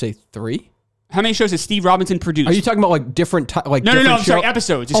I'm going to say 3. How many shows has Steve Robinson produced? Are you talking about like different No, different I'm sorry, show-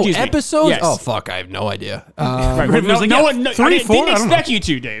 episodes. Excuse me. episodes? Yes. Oh, fuck. I have no idea. Right, It was like, no yeah, one. I 3, 4, didn't I don't expect you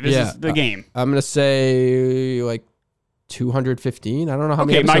to, Dave. This is the game. I'm going to say like 215. I don't know how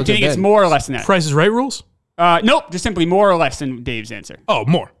many Okay, Mike, episodes do you think have it's been. more or less than that? Price is Right rules? Nope, just simply more or less than Dave's answer. Oh,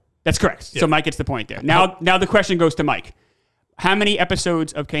 more. That's correct. So Mike gets the point there. Now the question goes to Mike. How many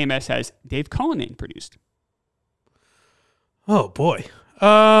episodes of KMS has Dave Cullinane produced? Oh, boy.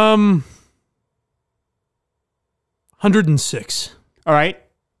 106. All right.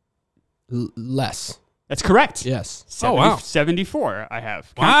 Less. That's correct. Yes. 74 I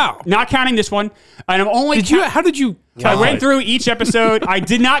have. Wow. Not counting this one. And I'm only How did you I calculate? went through each episode. I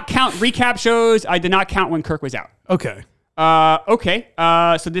did not count recap shows. I did not count when Kirk was out. Okay. Okay.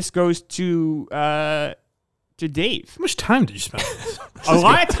 So this goes to Dave. How much time did you spend on this? A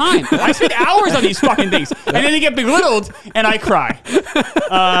lot of time. I spend hours on these fucking things, and then they get belittled, and I cry.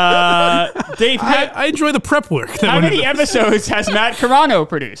 Dave, I enjoy the prep work. that how went many into this. episodes has Matt Carano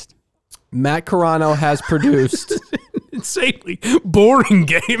produced? Matt Carano has produced insanely boring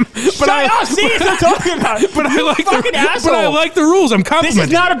game. But Shut up! See, it's not talking about. But I like fucking asshole. But I like the rules. I'm complimenting. This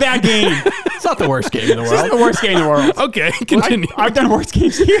is not a bad game. It's not the worst game in the This is world. the worst game in the world. Okay, continue. I've done worse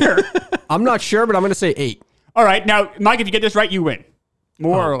games here. I'm not sure, but I'm going to say 8. All right, now, Mike, if you get this right, you win.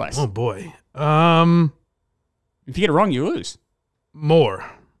 More or less. Oh boy. If you get it wrong, you lose. More.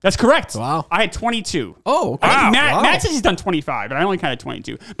 That's correct. Wow. I had 22. Oh, okay. I think Wow. Matt says he's done 25, but I only counted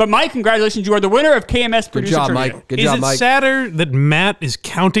 22. But Mike, congratulations. You are the winner of KMS Good Producer job, Trivia. Mike. Good Is job, it Mike. sadder that Matt is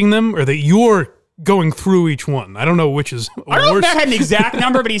counting them or that you're going through each one? I don't know which is I don't know if worse. Matt had an exact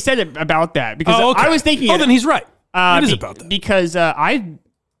number, but he said it about that. Because okay. I was thinking Oh, then he's right. It is about that. Because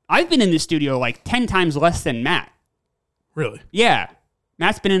I've been in the studio like 10 times less than Matt. Really? Yeah.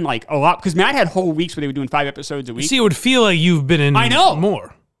 Matt's been in like a lot. Because Matt had whole weeks where they were doing 5 episodes a week. See, it would feel like you've been in I know.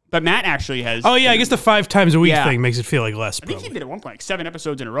 more. But Matt actually has. Oh, yeah, I guess the 5 times a week Yeah. thing makes it feel like less. I think he Probably. did at one point like 7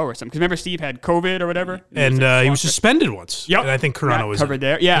 episodes in a row or something. Because remember Steve had COVID or whatever? And he was suspended once. Yep. And I think Carano was covered in.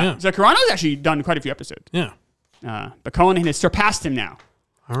 there. Yeah. Yeah. So Carano's actually done quite a few episodes. Yeah. But Cullen has surpassed him now.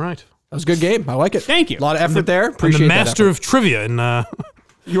 All right. That was a good game. I like it. Thank you. A lot of effort there. I'm Appreciate the that master effort. of trivia. And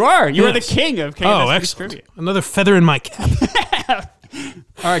You are. You are the Yes. king of KMS oh, Producer excellent. Trivia. Another feather in my cap.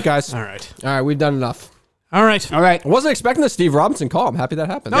 All right, guys. All right. All right, we've done enough. All right. All right. I wasn't expecting the Steve Robinson call. I'm happy that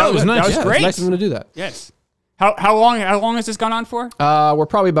happened. No, it was nice. That was Yeah, great. It's nice of him to do that. Yes. How long has this gone on for? We're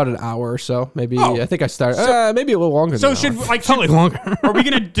probably about an hour or so. Maybe I think I started. Maybe a little longer. So than should an hour. like Felt like longer. are we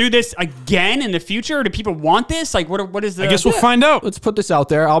gonna do this again in the future? Or do people want this? Like what is the? I guess we'll find out. Let's put this out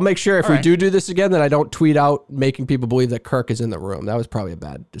there. I'll make sure if All we right. do this again, that I don't tweet out making people believe that Kirk is in the room. That was probably a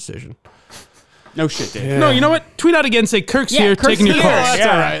bad decision. No shit, Dave. No, you know what? Tweet out again. Say Kirk's Yeah, here, Kirk's taking your here. calls.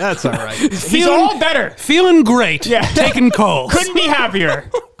 Yeah. all right. That's all right. He's all better. Feeling great. Yeah. Taking calls. Couldn't be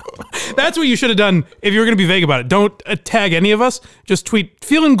happier. That's what you should have done if you were going to be vague about it. Don't tag any of us. Just tweet,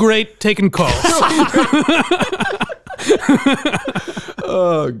 feeling great, taking calls.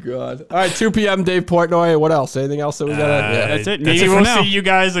 Oh God! All right, 2 p.m. Dave Portnoy. What else? Anything else that we got? That's it. That's Maybe it for we'll now. see you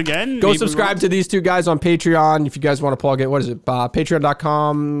guys again. Go Maybe subscribe to these 2 guys on Patreon if you guys want to plug it. What is it?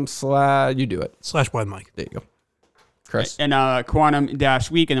 Patreon.com/. You do it. /Blind Mike. There you go. Chris. and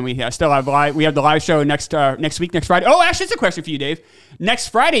Quantum-Week, and then we still have live. We have the live show next week, next Friday. Oh, actually, it's a question for you, Dave. Next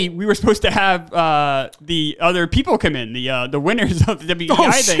Friday, we were supposed to have the other people come in, the winners of the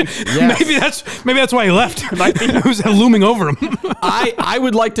WEI thing. Yes. Maybe that's why he left. Might be. It was looming over him. I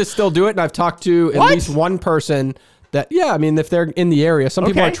would like to still do it, and I've talked to at What? least one person that, I mean, if they're in the area, some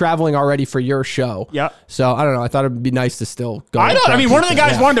people Okay. are traveling already for your show. Yeah. So I don't know. I thought it'd be nice to still go. I to mean, one of the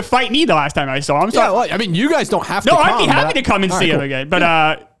guys yeah. wanted to fight me the last time I saw him. So Yeah, well, I mean, you guys don't have no, to. I'd be come, happy to come and all see right, him cool.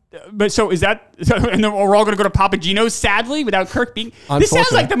 again. But so is that? So, and then we're all going to go to Papa Gino's, sadly, without Kirk being. This sounds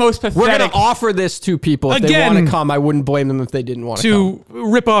Unfortunately. like the most pathetic. We're going to offer this to people if they Again, want to come. I wouldn't blame them if they didn't want to come.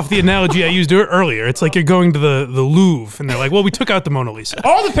 To rip off the analogy I used earlier, it's like you're going to the Louvre, and they're like, well, we took out the Mona Lisa.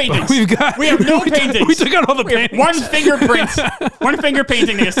 all the paintings. We have no we took- paintings. we took out all the We have paintings. one fingerprint. One finger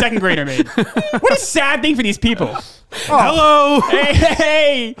painting that a second grader made. What a sad thing for these people. Hello.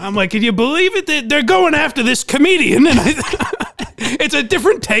 Hey. I'm like, can you believe it? They're going after this comedian, and it's a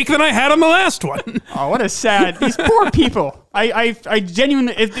different take than I had on the last one. Oh, what a sad. These poor people. I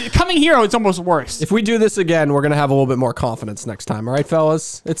genuinely. Coming here, it's almost worse. If we do this again, we're going to have a little bit more confidence next time. All right,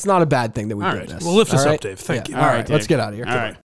 fellas? It's not a bad thing that we All did right. this. Well, lift us All up, right? Dave. Thank you. All right, Dave. let's get out of here. All right.